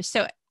whole lives.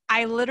 So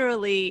I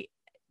literally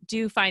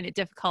do find it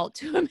difficult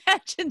to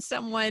imagine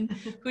someone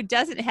who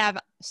doesn't have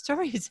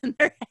stories in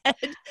their head.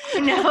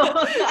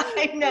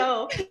 I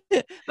know.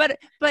 But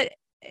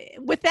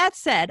with that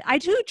said, I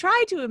do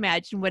try to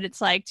imagine what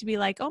it's like to be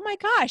like, oh my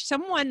gosh,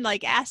 someone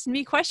like asked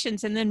me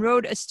questions and then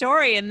wrote a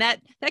story, and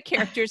that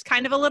character is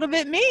kind of a little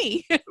bit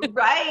me.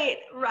 Right,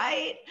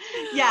 right.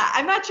 Yeah,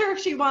 I'm not sure if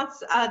she wants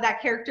that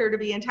character to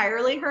be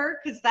entirely her,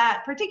 because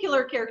that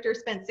particular character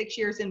spent 6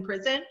 years in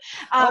prison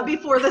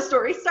before the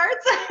story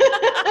starts.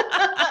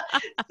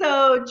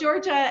 So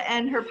Georgia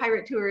and her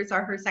pirate tours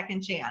are her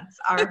second chance,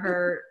 are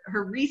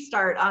her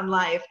restart on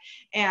life,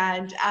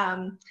 and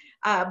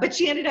but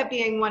she ended up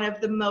being one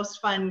of the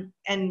most fun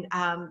and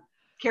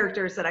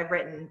characters that I've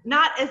written.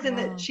 Not as in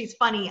that she's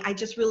funny. I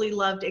just really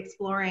loved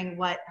exploring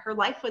what her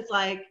life was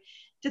like.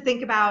 To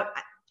think about,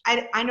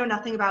 I know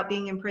nothing about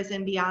being in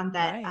prison beyond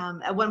that.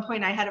 Right. At one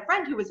point, I had a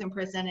friend who was in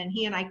prison, and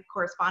he and I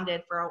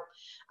corresponded for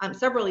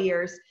several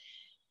years.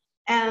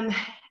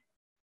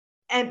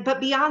 But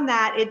beyond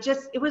that, it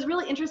was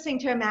really interesting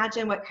to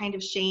imagine what kind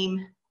of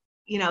shame,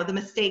 the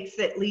mistakes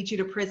that lead you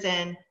to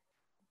prison,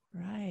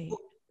 Right,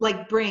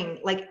 like bring,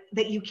 like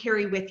that you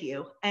carry with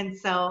you. And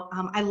so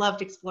I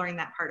loved exploring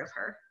that part of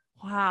her.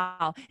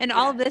 wow. And Yeah.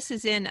 all of this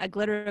is in A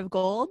Glitter of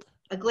Gold?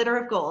 A Glitter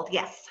of Gold,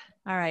 yes.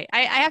 All right.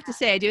 I have to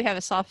say, I do have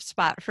a soft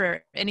spot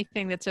for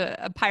anything that's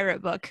a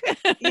pirate book.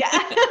 Yeah.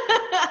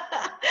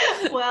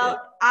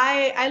 Well,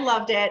 I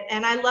loved it.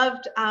 And I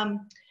loved,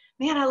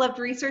 I loved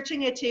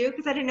researching it too,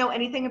 because I didn't know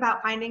anything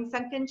about finding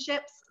sunken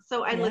ships.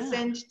 So I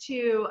listened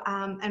to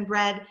and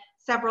read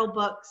several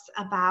books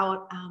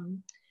about,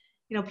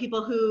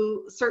 people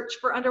who search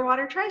for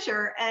underwater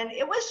treasure. And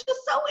it was just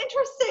so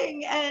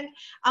interesting. And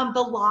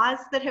the laws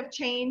that have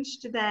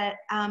changed that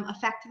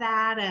affect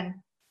that. And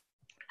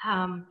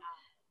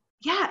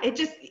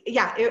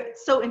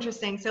it's so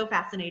interesting, so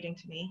fascinating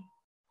to me.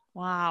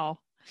 Wow.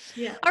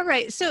 Yeah. All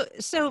right. So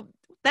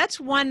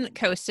that's one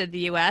coast of the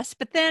US,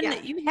 but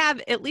then you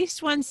have at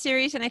least one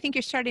series, and I think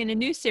you're starting a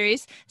new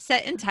series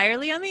set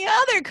entirely on the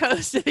other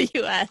coast of the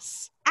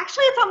US.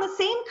 Actually, it's on the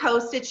same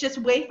coast. It's just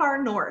way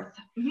far north.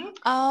 Mm-hmm.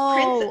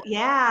 Oh,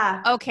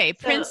 Okay.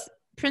 So,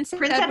 Prince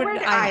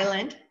Edward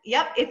Island.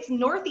 Yep. It's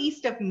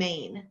northeast of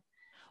Maine.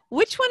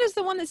 Which one is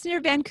the one that's near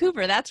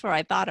Vancouver? That's where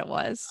I thought it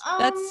was.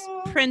 That's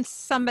Prince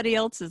somebody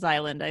else's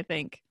island, I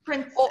think.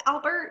 Prince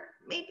Albert,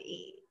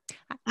 maybe.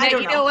 Now,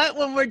 you know what?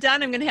 When we're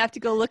done, I'm going to have to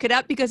go look it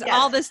up, because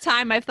all this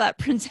time I've thought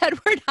Prince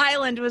Edward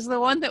Island was the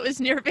one that was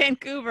near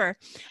Vancouver.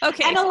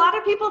 Okay. And a lot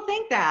of people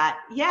think that.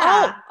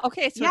 Yeah. Oh,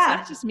 okay. So it's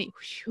not just me.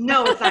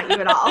 No, it's not you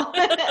at all.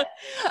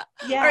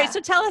 Yeah. All right. So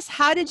tell us,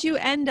 how did you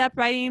end up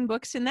writing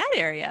books in that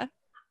area?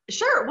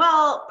 Sure.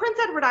 Well, Prince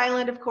Edward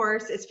Island, of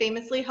course, is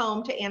famously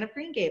home to Anne of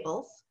Green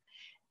Gables.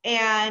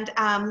 And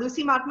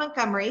Lucy Maud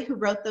Montgomery, who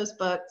wrote those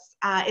books,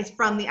 is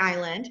from the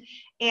island.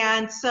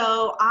 And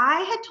so I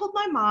had told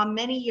my mom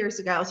many years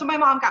ago. So my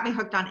mom got me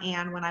hooked on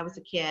Anne when I was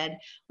a kid.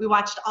 We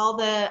watched all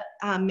the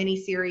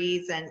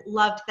miniseries and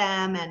loved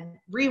them and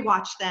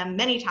rewatched them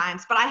many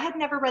times, but I had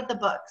never read the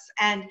books.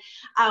 And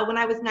when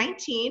I was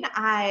 19,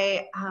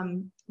 I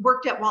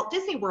worked at Walt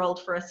Disney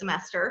World for a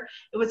semester.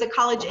 It was a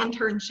college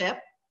internship.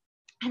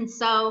 And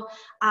so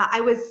I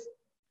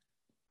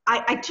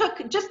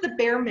took just the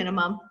bare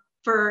minimum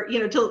for,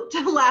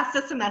 to last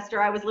a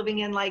semester. I was living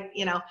in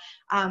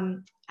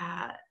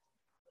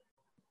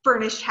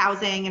furnished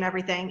housing and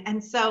everything.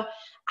 And so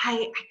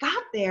I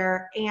got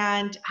there,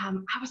 and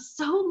I was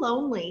so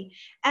lonely.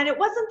 And it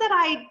wasn't that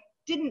I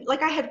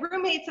had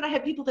roommates and I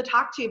had people to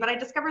talk to, but I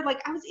discovered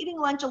I was eating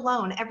lunch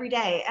alone every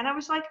day. And I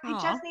was like, I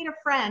just need a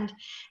friend.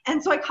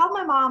 And so I called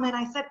my mom and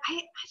I said,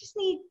 I just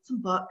need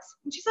some books.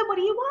 And she said, what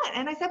do you want?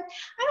 And I said,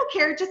 I don't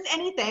care, just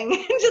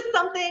anything, just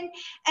something.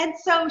 And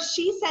so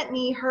she sent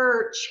me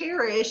her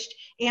cherished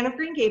Anne of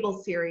Green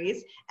Gables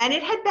series. And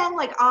it had been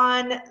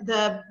on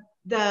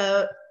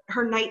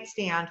her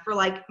nightstand for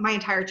my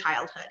entire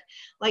childhood.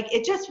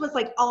 It just was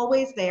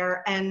always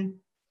there. And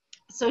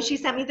so she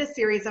sent me this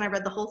series, and I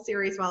read the whole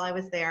series while I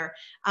was there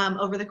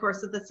over the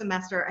course of the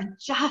semester, and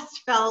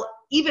just fell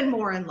even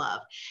more in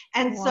love.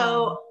 And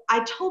so I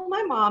told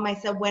my mom, I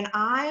said, when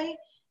I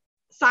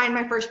sign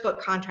my first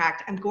book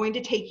contract, I'm going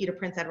to take you to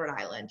Prince Edward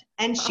Island.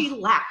 And she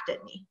laughed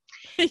at me.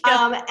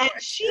 And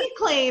she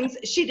claims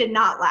she did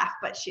not laugh,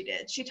 but she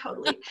did. She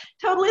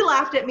totally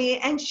laughed at me.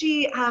 And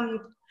she,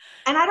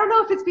 and I don't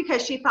know if it's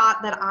because she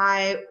thought that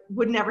I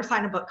would never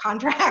sign a book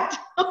contract,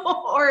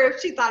 or if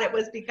she thought it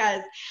was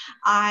because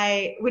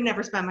I would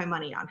never spend my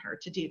money on her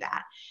to do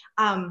that.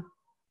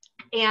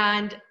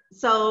 And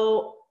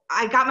so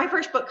I got my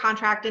first book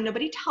contract, and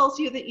nobody tells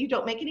you that you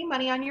don't make any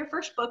money on your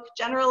first book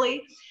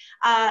generally.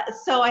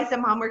 So I said,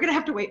 Mom, we're going to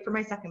have to wait for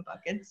my second book.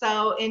 And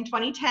so in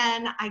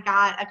 2010, I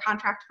got a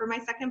contract for my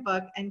second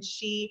book, and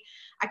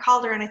I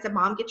called her and I said,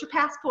 Mom, get your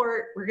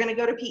passport. We're going to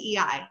go to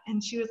PEI.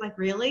 And she was like,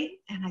 really?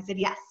 And I said,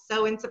 yes.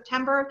 So in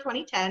September of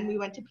 2010, we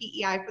went to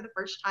PEI for the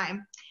first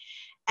time.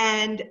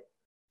 And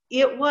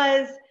it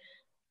was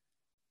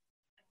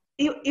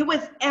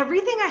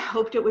everything I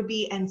hoped it would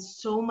be, and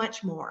so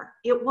much more.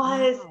 It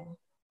was,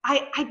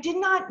 I did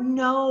not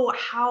know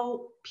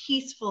how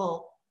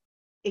peaceful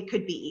it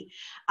could be.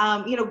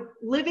 You know,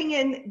 living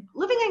and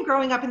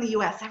growing up in the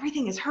US,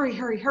 everything is hurry,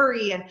 hurry,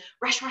 hurry, and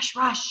rush, rush,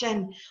 rush,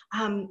 and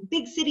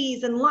big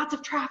cities and lots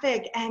of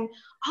traffic. And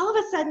all of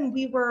a sudden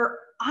we were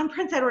on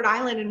Prince Edward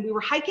Island, and we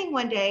were hiking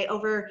one day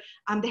over,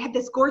 they had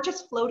this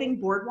gorgeous floating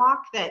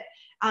boardwalk that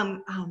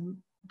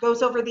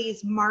goes over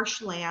these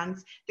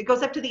marshlands, that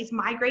goes up to these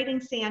migrating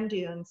sand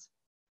dunes.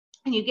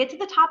 And you get to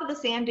the top of the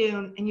sand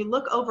dune and you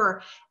look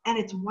over, and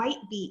it's white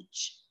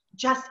beach,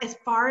 just as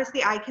far as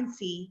the eye can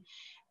see,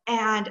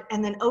 and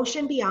then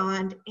ocean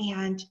beyond.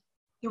 And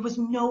there was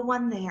no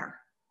one there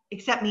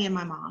except me and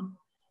my mom.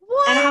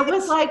 What? And I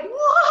was like,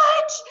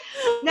 what?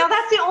 Now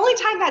that's the only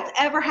time that's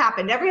ever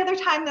happened. Every other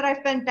time that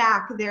I've been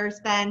back, there's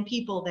been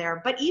people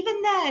there. But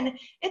even then,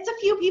 it's a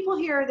few people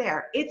here or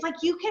there. It's like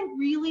you can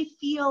really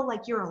feel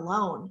like you're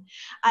alone.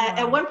 Yeah.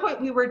 At one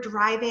point we were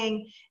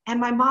driving and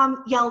my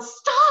mom yelled,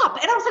 stop.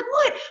 And I was like,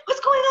 what?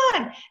 What's going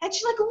on? And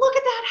she's like, look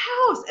at that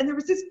house. And there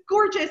was this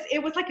gorgeous,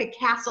 it was like a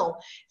castle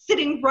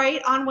sitting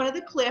right on one of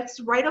the cliffs,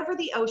 right over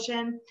the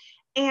ocean.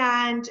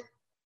 And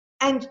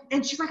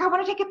she's like, I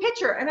want to take a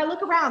picture. And I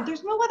look around,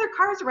 there's no other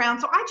cars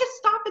around. So I just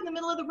stop in the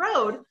middle of the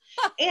road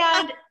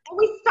and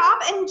we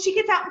stop, and she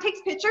gets out and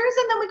takes pictures,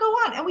 and then we go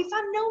on, and we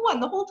saw no one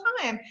the whole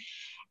time.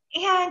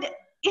 And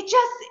it's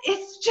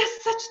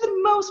just such the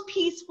most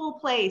peaceful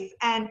place.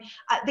 And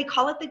they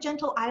call it the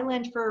gentle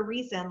island for a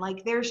reason.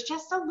 Like, there's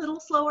just a little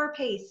slower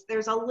pace.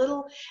 There's a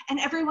little, and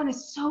everyone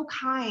is so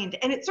kind.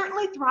 And it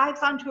certainly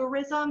thrives on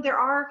tourism. There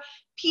are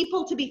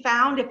people to be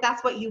found if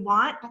that's what you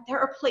want, but there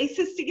are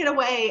places to get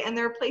away, and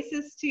there are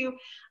places to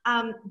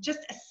just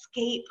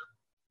escape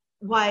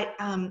what,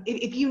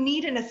 if you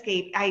need an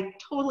escape, I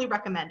totally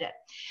recommend it.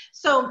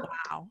 So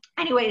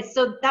anyways,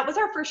 so that was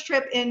our first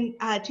trip in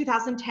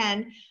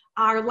 2010.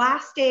 Our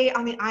last day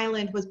on the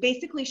island was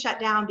basically shut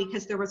down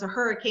because there was a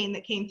hurricane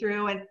that came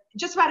through, and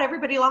just about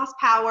everybody lost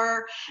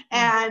power.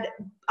 And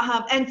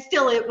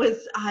still, it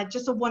was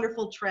just a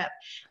wonderful trip.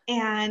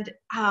 And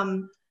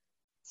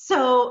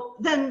so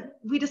then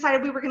we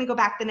decided we were going to go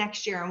back the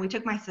next year, and we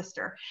took my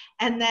sister.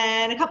 And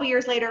then a couple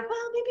years later,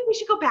 well, maybe we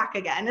should go back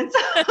again. And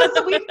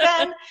so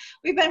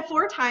we've been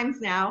 4 times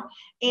now.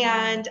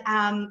 And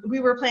we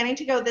were planning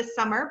to go this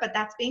summer, but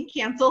that's being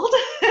canceled.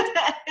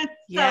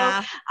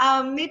 So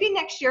maybe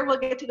next year we'll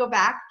get to go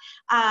back,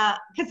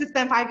 because it's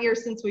been 5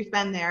 years since we've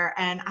been there,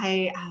 and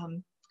I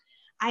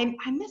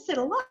miss it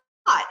a lot.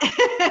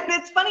 And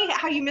it's funny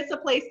how you miss a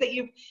place that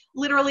you've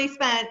literally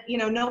spent,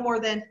 no more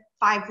than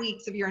 5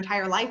 weeks of your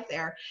entire life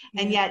there,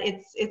 and yet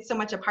it's so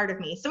much a part of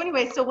me. So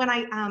anyway, so when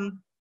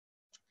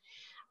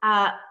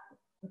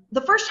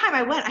the first time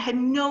I went, I had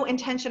no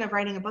intention of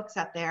writing a book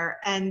set there.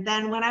 And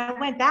then when I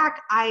went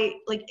back, I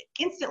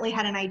instantly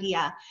had an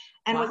idea,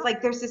 and was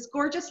like, there's this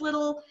gorgeous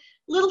little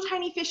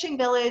tiny fishing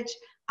village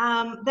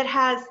that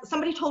has,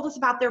 somebody told us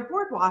about their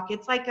boardwalk.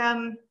 It's like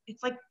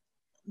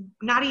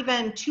not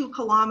even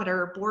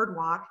 2-kilometer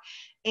boardwalk.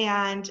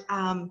 And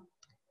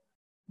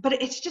but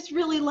it's just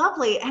really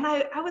lovely. And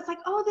I was like,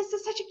 oh, this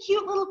is such a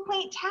cute little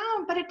quaint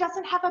town, but it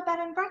doesn't have a bed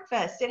and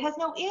breakfast. It has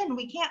no inn.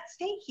 We can't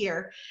stay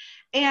here.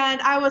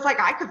 And I was like,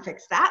 I could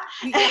fix that.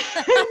 So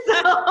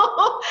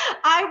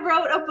I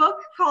wrote a book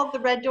called The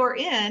Red Door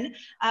Inn,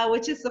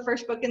 which is the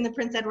first book in the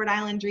Prince Edward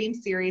Island Dream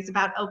series,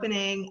 about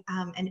opening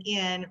an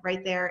inn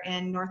right there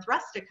in North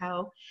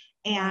Rustico.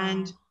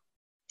 And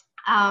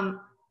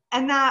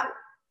that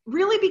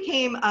really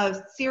became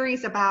a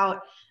series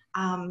about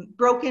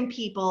broken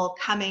people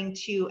coming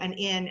to an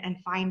inn and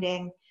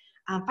finding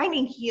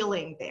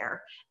healing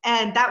there.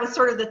 And that was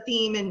sort of the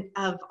theme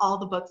of all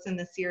the books in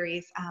the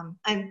series.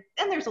 And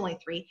there's only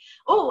 3.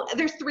 Oh,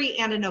 there's 3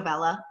 and a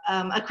novella,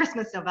 a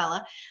Christmas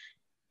novella.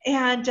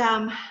 And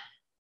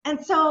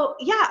so,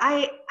 yeah,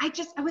 I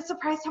was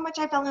surprised how much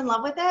I fell in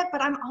love with it,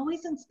 but I'm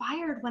always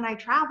inspired when I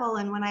travel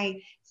and when I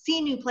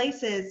see new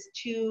places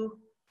to,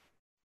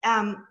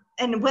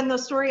 and when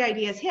those story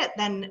ideas hit,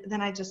 then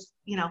I just,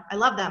 I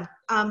love them.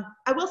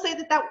 I will say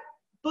that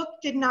book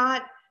did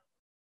not,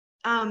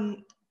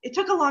 it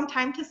took a long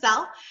time to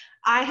sell.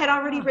 I had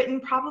already written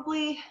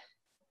probably,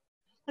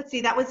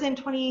 that was in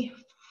so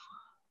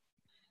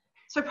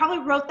I probably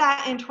wrote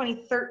that in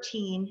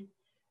 2013.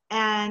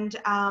 And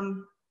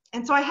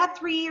so I had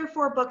 3 or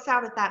 4 books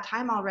out at that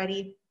time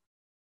already.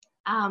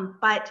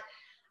 But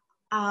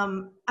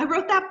I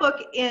wrote that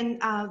book in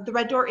The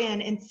Red Door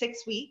Inn in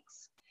 6 weeks,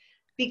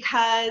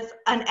 because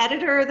an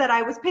editor that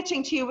I was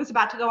pitching to was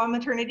about to go on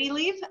maternity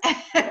leave, and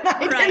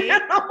I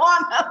didn't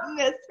want to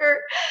miss her.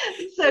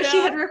 So she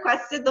had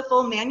requested the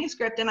full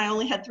manuscript, and I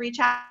only had 3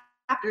 chapters.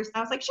 And I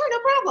was like, sure, no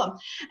problem.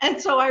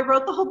 And so I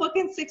wrote the whole book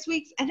in 6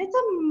 weeks, and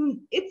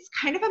it's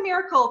kind of a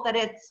miracle that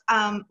it's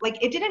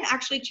it didn't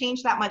actually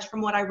change that much from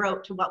what I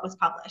wrote to what was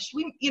published.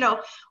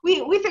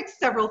 We fixed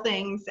several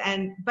things,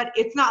 but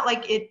it's not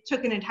like it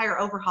took an entire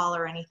overhaul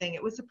or anything.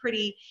 It was a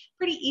pretty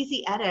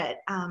easy edit.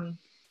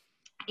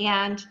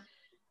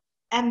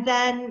 And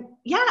then,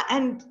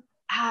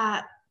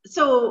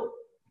 so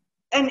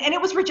and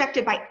it was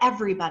rejected by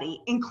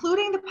everybody,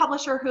 including the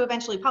publisher who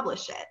eventually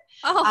published it.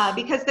 Oh,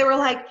 Because they were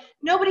like,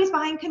 nobody's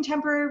buying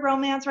contemporary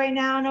romance right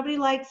now. Nobody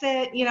likes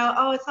it.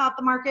 Oh, it's not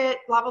the market,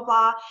 blah, blah,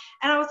 blah.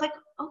 And I was like,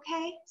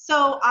 okay.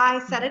 So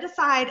I set it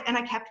aside and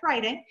I kept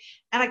writing,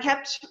 and I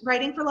kept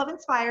writing for Love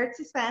Inspired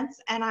Suspense,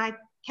 and I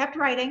kept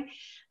writing.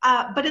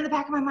 But in the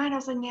back of my mind, I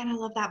was like, man, I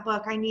love that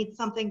book. I need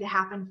something to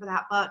happen for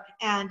that book.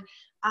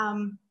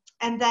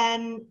 And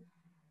then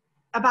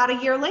about a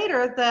year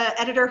later, the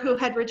editor who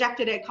had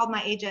rejected it called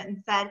my agent and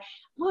said,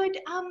 is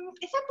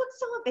that book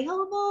still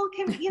available?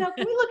 Can we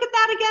look at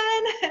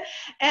that again?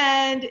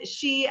 And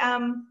she,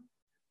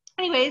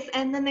 anyways,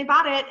 and then they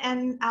bought it,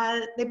 and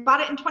they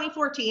bought it in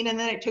 2014, and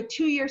then it took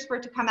 2 years for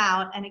it to come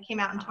out, and it came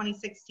out in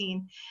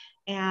 2016.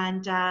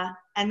 And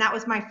that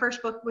was my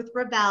first book with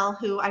Revell,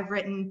 who I've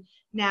written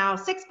now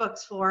 6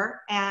 books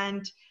for,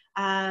 and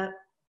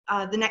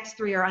the next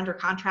 3 are under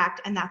contract,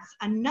 and that's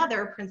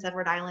another Prince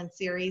Edward Island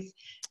series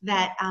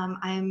that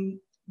I'm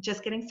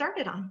just getting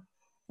started on.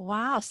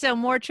 wow. So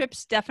more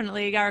trips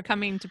definitely are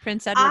coming to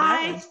Prince Edward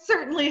Island. I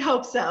certainly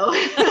hope so.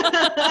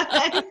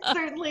 I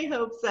certainly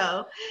hope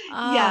so.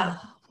 Yeah.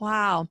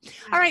 Wow.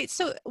 All right.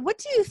 So what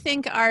do you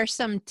think are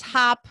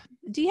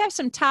do you have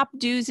some top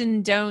do's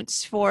and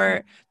don'ts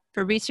for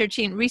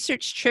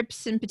research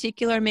trips in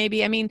particular,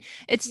 maybe? I mean,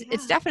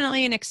 it's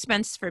definitely an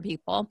expense for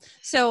people.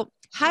 So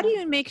how do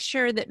you make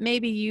sure that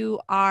maybe you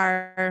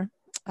are,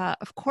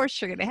 of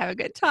course you're going to have a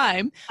good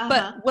time,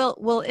 but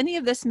will any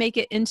of this make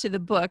it into the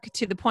book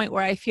to the point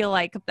where I feel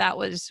like that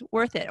was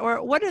worth it?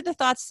 Or what are the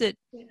thoughts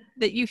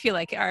that you feel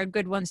like are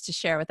good ones to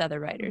share with other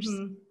writers?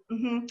 Mm-hmm.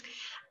 Mm-hmm.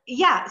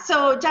 Yeah.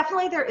 So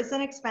definitely there is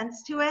an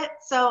expense to it.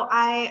 So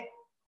I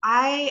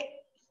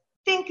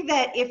think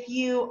that if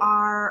you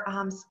are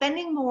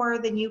spending more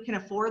than you can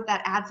afford,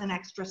 that adds an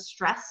extra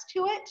stress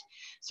to it.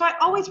 So I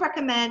always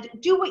recommend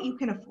do what you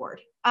can afford.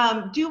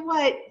 Do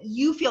what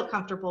you feel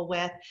comfortable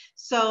with,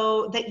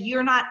 so that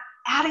you're not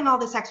adding all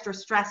this extra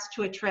stress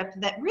to a trip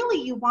that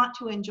really you want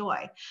to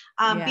enjoy.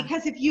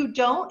 Because if you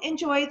don't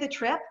enjoy the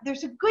trip,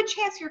 there's a good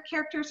chance your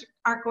characters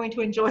aren't going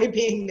to enjoy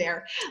being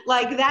there.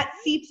 Like, that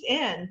seeps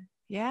in.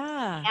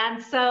 Yeah.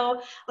 And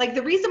so, like,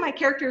 the reason my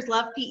characters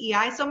love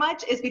PEI so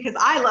much is because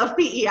I love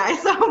PEI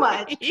so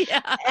much.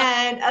 Yeah.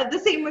 And the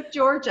same with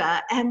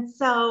Georgia. And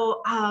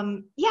so,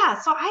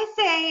 so I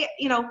say,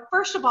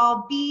 first of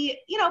all,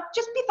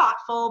 just be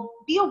thoughtful,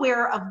 be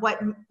aware of what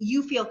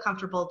you feel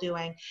comfortable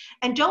doing,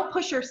 and don't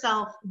push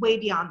yourself way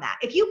beyond that.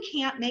 If you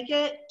can't make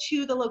it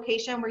to the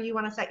location where you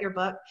want to set your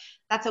book,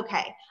 that's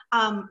okay.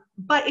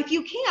 But if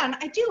you can,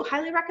 I do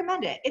highly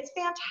recommend it. It's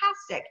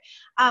fantastic.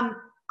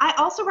 I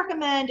also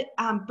recommend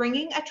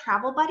bringing a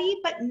travel buddy,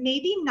 but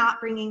maybe not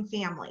bringing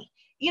family.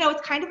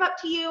 It's kind of up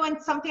to you, and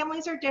some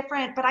families are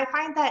different, but I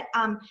find that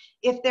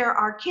if there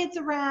are kids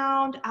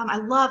around, I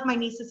love my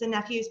nieces and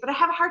nephews, but I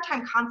have a hard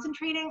time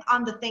concentrating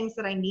on the things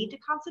that I need to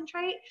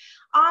concentrate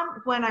on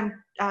when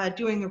I'm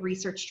doing a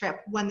research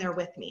trip when they're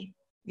with me.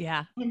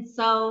 Yeah. And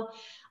so,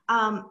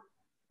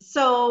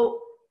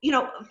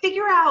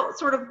 figure out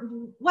sort of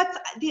what's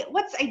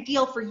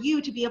ideal for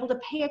you to be able to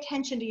pay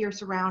attention to your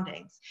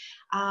surroundings.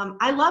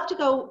 I love to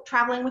go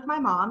traveling with my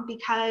mom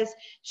because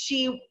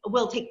she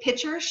will take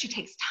pictures. She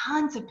takes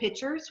tons of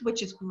pictures,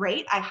 which is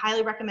great. I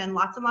highly recommend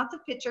lots and lots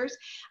of pictures.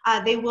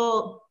 They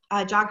will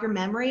jog your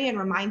memory and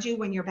remind you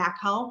when you're back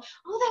home.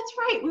 Oh, that's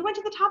right. We went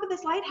to the top of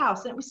this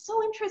lighthouse and it was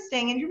so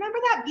interesting. And you remember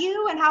that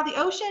view and how the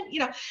ocean,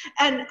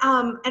 and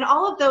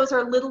all of those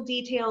are little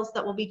details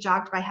that will be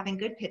jogged by having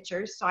good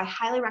pictures. So I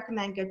highly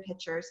recommend good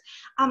pictures.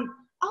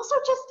 Also,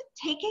 just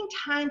taking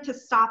time to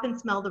stop and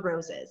smell the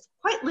roses,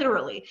 quite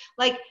literally.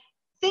 Like,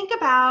 think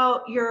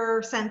about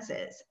your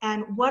senses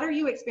and what are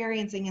you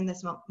experiencing in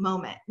this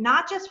moment?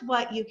 Not just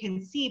what you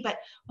can see, but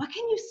what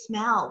can you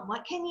smell?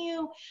 What can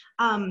you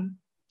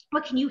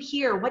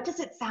hear? What does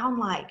it sound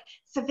like?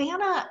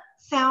 Savannah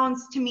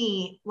sounds to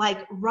me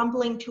like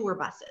rumbling tour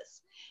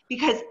buses,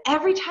 because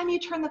every time you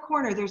turn the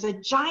corner, there's a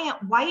giant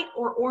white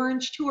or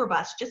orange tour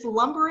bus just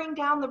lumbering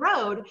down the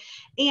road.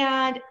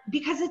 And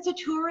because it's a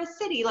tourist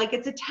city, like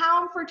it's a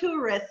town for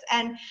tourists,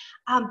 and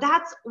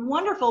that's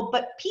wonderful,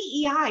 but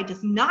PEI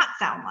does not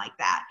sound like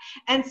that.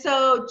 And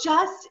so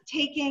just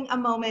taking a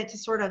moment to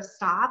sort of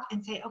stop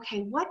and say,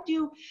 okay, what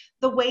do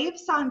the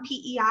waves on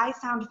PEI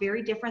sound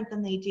very different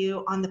than they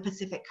do on the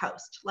Pacific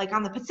coast? Like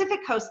on the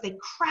Pacific coast, they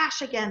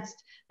crash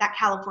against that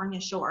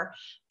California shore.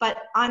 But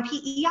on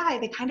PEI,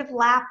 they kind of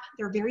lap.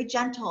 They're very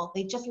gentle.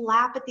 They just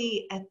lap at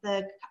the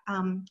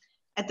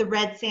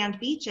red sand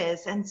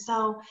beaches. And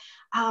so,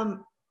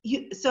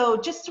 so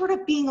just sort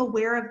of being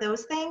aware of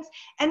those things.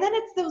 And then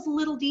it's those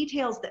little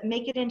details that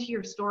make it into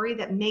your story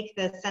that make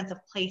the sense of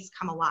place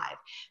come alive.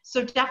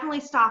 So definitely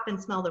stop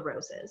and smell the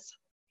roses.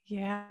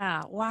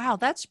 Yeah. Wow.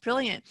 That's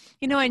brilliant.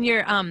 And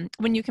you're,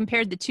 when you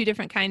compared the two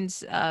different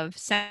kinds of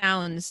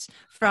sounds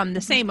from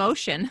the same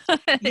ocean,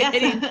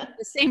 hitting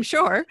the same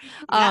shore,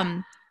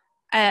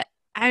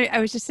 I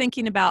was just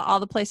thinking about all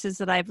the places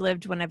that I've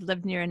lived when I've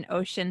lived near an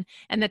ocean,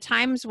 and the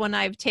times when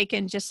I've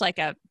taken just like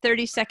a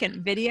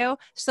 30-second video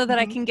so that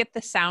I can get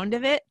the sound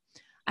of it.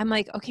 I'm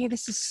like, okay,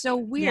 this is so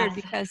weird Yes.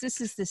 because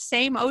this is the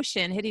same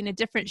ocean hitting a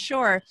different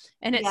shore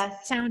and it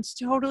Yes. sounds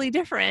totally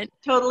different.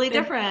 Totally And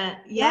different.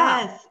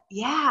 yeah. Yes.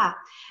 Yeah.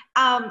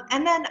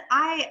 And then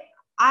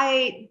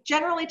I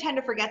generally tend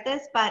to forget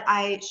this, but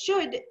I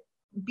should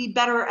be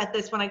better at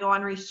this when I go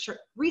on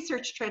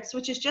research trips,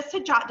 which is just to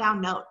jot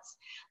down notes.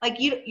 Like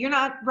you're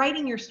not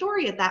writing your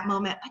story at that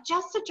moment, but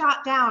just to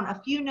jot down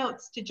a few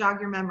notes to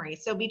jog your memory.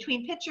 So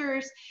between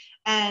pictures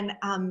and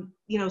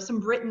some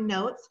written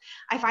notes,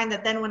 I find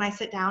that then when I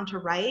sit down to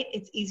write,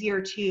 it's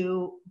easier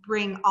to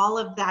bring all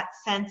of that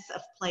sense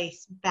of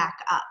place back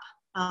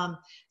up.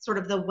 Sort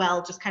of the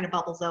well just kind of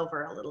bubbles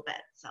over a little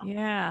bit. So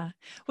Yeah.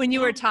 When you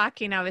yeah. were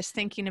talking, I was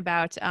thinking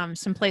about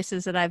some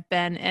places that I've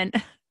been,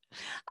 and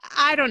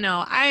I don't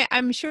know.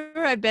 I'm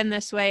sure I've been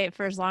this way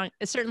for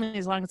certainly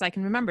as long as I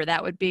can remember.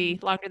 That would be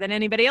longer than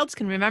anybody else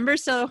can remember.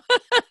 So,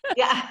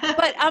 Yeah.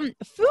 but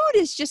food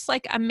is just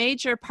like a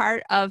major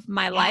part of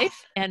my Yes.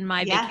 life and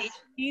my Yes.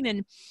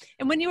 vacationing.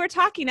 And when you were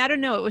talking, I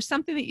don't know, it was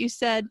something that you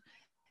said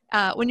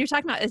when you're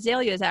talking about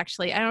azaleas,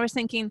 actually. And I was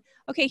thinking,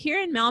 okay,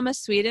 here in Malmö,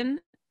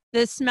 Sweden,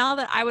 the smell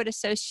that I would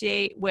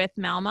associate with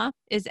Malmö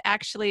is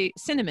actually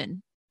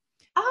cinnamon.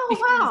 Oh,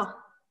 Because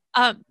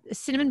wow.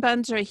 cinnamon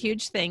buns are a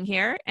huge thing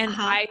here, and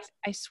Uh-huh.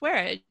 I swear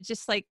it.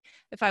 Just like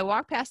if I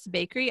walk past the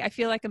bakery, I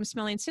feel like I'm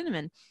smelling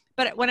cinnamon.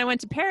 But when I went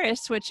to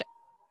Paris, which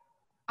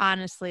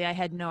honestly I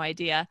had no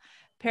idea,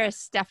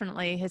 Paris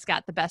definitely has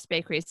got the best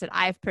bakeries that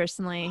I've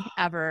personally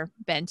ever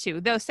been to.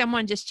 Though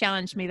someone just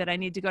challenged me that I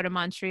need to go to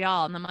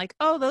Montreal, and I'm like,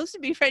 oh, those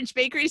would be French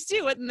bakeries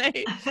too, wouldn't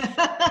they?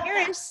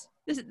 Paris,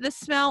 the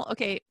smell.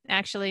 Okay,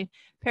 actually,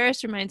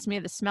 Paris reminds me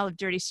of the smell of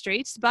dirty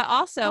streets, but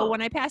also Oh.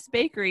 when I pass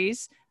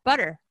bakeries,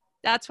 butter.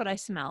 That's what I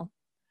smell.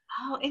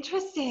 Oh,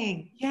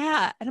 interesting.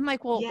 Yeah. And I'm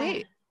like, well, Yeah.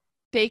 wait,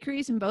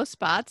 bakeries in both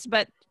spots,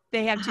 but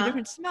they have two Uh-huh.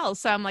 different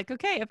smells. So I'm like,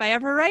 okay, if I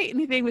ever write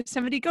anything with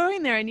somebody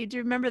going there, I need to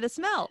remember the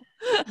smell.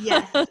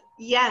 Yes.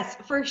 Yes,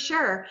 for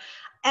sure.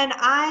 And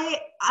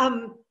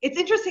it's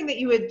interesting that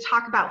you would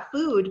talk about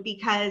food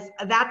because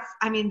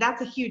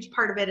that's a huge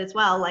part of it as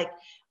well. Like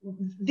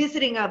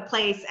visiting a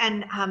place,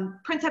 and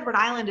Prince Edward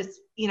Island is,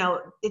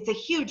 it's a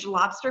huge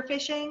lobster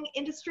fishing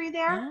industry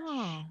there.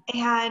 Oh.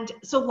 And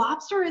so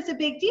lobster is a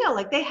big deal.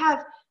 Like they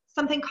have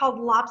something called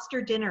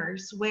lobster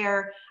dinners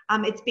where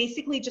it's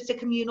basically just a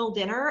communal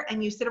dinner,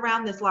 and you sit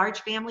around this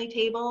large family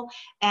table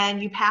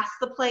and you pass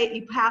the plate,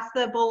 you pass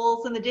the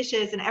bowls and the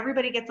dishes, and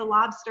everybody gets a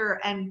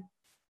lobster. And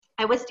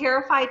I was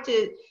terrified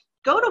to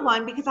go to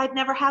one because I'd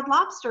never had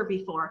lobster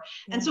before.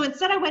 Yeah. And so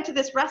instead I went to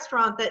this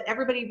restaurant that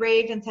everybody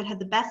raved and said had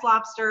the best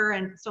lobster.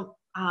 And so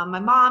my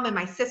mom and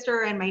my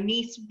sister and my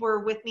niece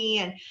were with me,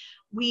 and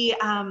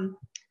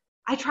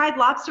I tried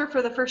lobster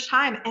for the first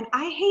time and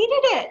I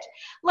hated it.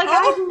 Like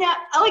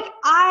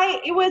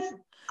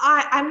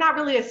I'm not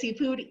really a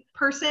seafood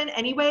person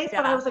anyways,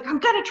 but I Yeah. was like, I'm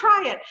going to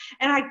try it.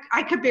 And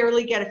I could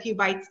barely get a few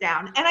bites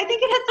down. And I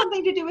think it had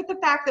something to do with the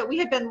fact that we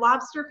had been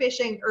lobster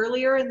fishing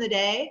earlier in the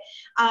day.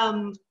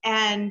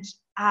 And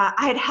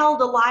I had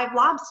held a live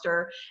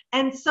lobster.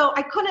 And so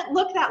I couldn't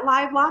look that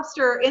live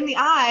lobster in the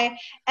eye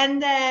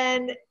and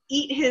then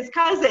eat his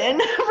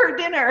cousin for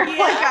dinner. Yeah.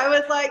 Like I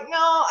was like, no,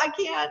 I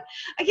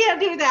can't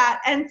do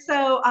that. And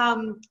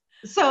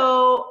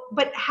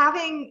but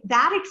having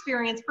that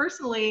experience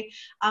personally,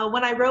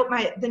 when I wrote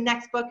the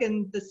next book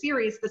in the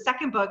series, the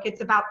second book,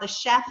 it's about the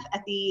chef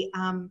at the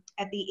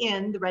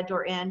inn, the Red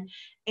Door Inn,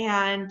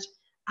 and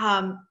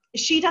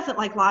she doesn't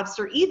like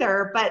lobster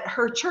either, but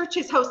her church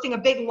is hosting a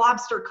big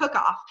lobster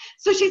cook-off.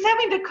 So she's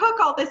having to cook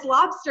all this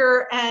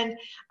lobster and,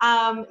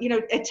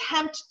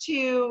 attempt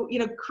to,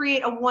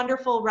 create a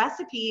wonderful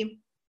recipe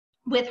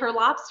with her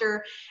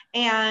lobster.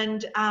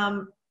 And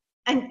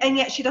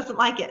yet she doesn't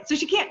like it. So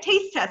she can't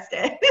taste test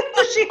it.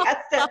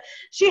 So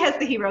she has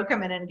the hero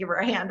come in and give her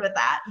a hand with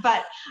that.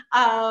 But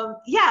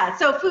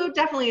so food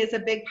definitely is a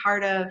big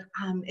part of,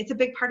 it's a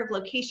big part of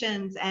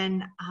locations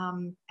and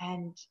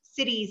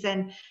cities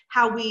and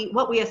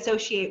what we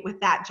associate with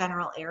that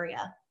general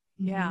area.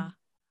 Yeah.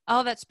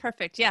 Oh, that's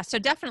perfect. Yeah. So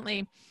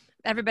definitely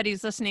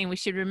everybody's listening, we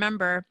should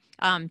remember,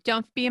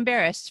 don't be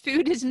embarrassed.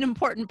 Food is an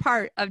important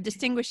part of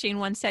distinguishing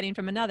one setting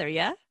from another.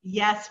 Yeah.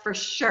 Yes, for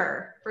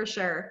sure. For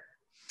sure.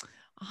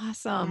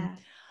 Awesome.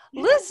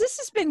 Yeah. Liz, this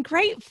has been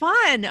great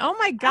fun. Oh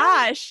my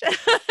gosh.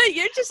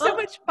 You're just so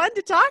much fun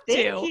to talk to.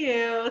 Thank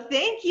you.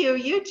 Thank you.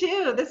 You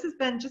too. This has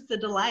been just a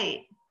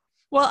delight.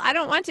 Well, I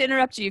don't want to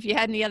interrupt you if you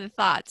had any other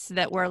thoughts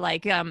that were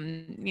like,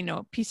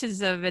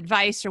 pieces of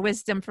advice or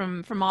wisdom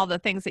from all the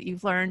things that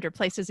you've learned or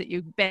places that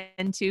you've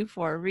been to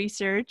for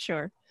research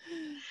or.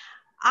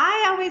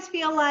 I always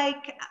feel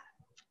like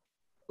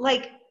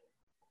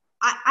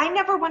I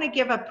never want to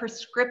give a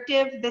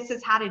prescriptive, this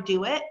is how to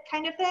do it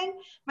kind of thing.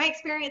 My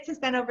experience has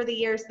been over the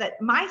years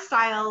that my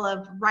style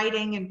of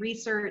writing and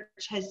research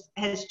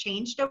has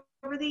changed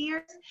over the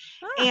years.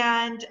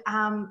 And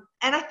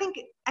I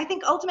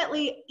think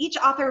ultimately each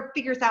author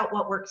figures out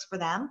what works for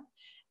them.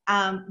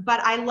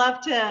 But I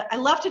love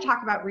to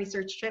talk about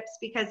research trips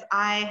because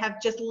I have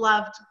just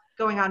loved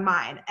going on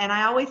mine. And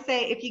I always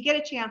say, if you get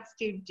a chance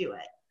to do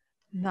it.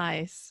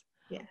 Nice.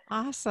 Yeah.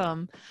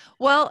 Awesome.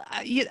 Well,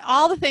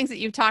 all the things that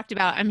you've talked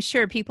about, I'm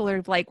sure people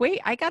are like, wait,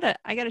 I gotta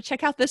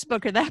check out this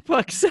book or that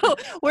book. So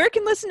where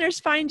can listeners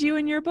find you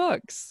and your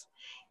books?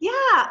 Yeah,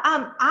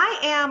 I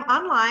am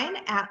online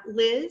at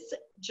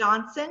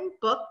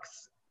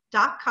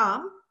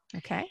lizjohnsonbooks.com.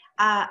 Okay.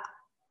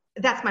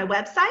 That's my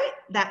website,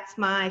 that's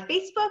my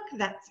Facebook,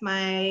 that's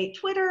my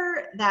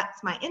Twitter,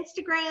 that's my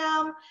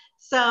Instagram.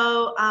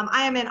 So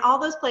I am in all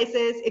those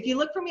places. If you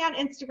look for me on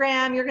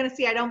Instagram, you're going to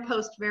see I don't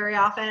post very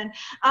often.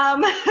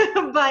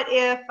 But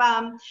if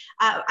I'm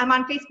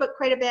on Facebook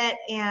quite a bit,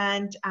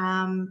 and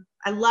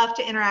I love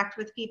to interact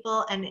with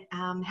people, and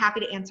I'm happy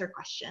to answer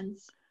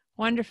questions.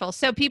 Wonderful.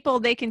 So people,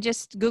 they can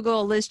just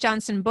Google Liz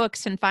Johnson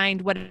books and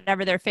find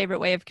whatever their favorite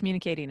way of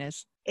communicating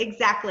is.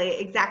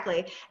 Exactly.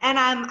 And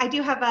I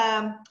do have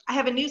I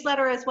have a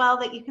newsletter as well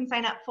that you can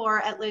sign up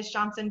for at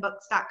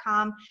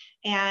lizjohnsonbooks.com,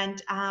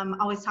 and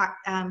always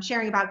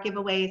sharing about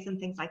giveaways and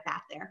things like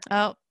that there.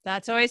 Oh,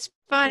 that's always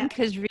fun,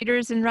 because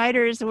readers and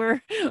writers,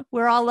 we're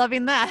all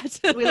loving that.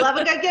 We love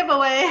a good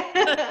giveaway.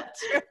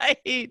 That's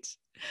right.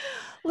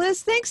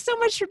 Liz, thanks so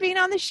much for being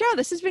on the show.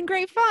 This has been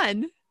great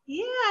fun.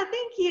 Yeah,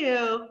 thank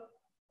you.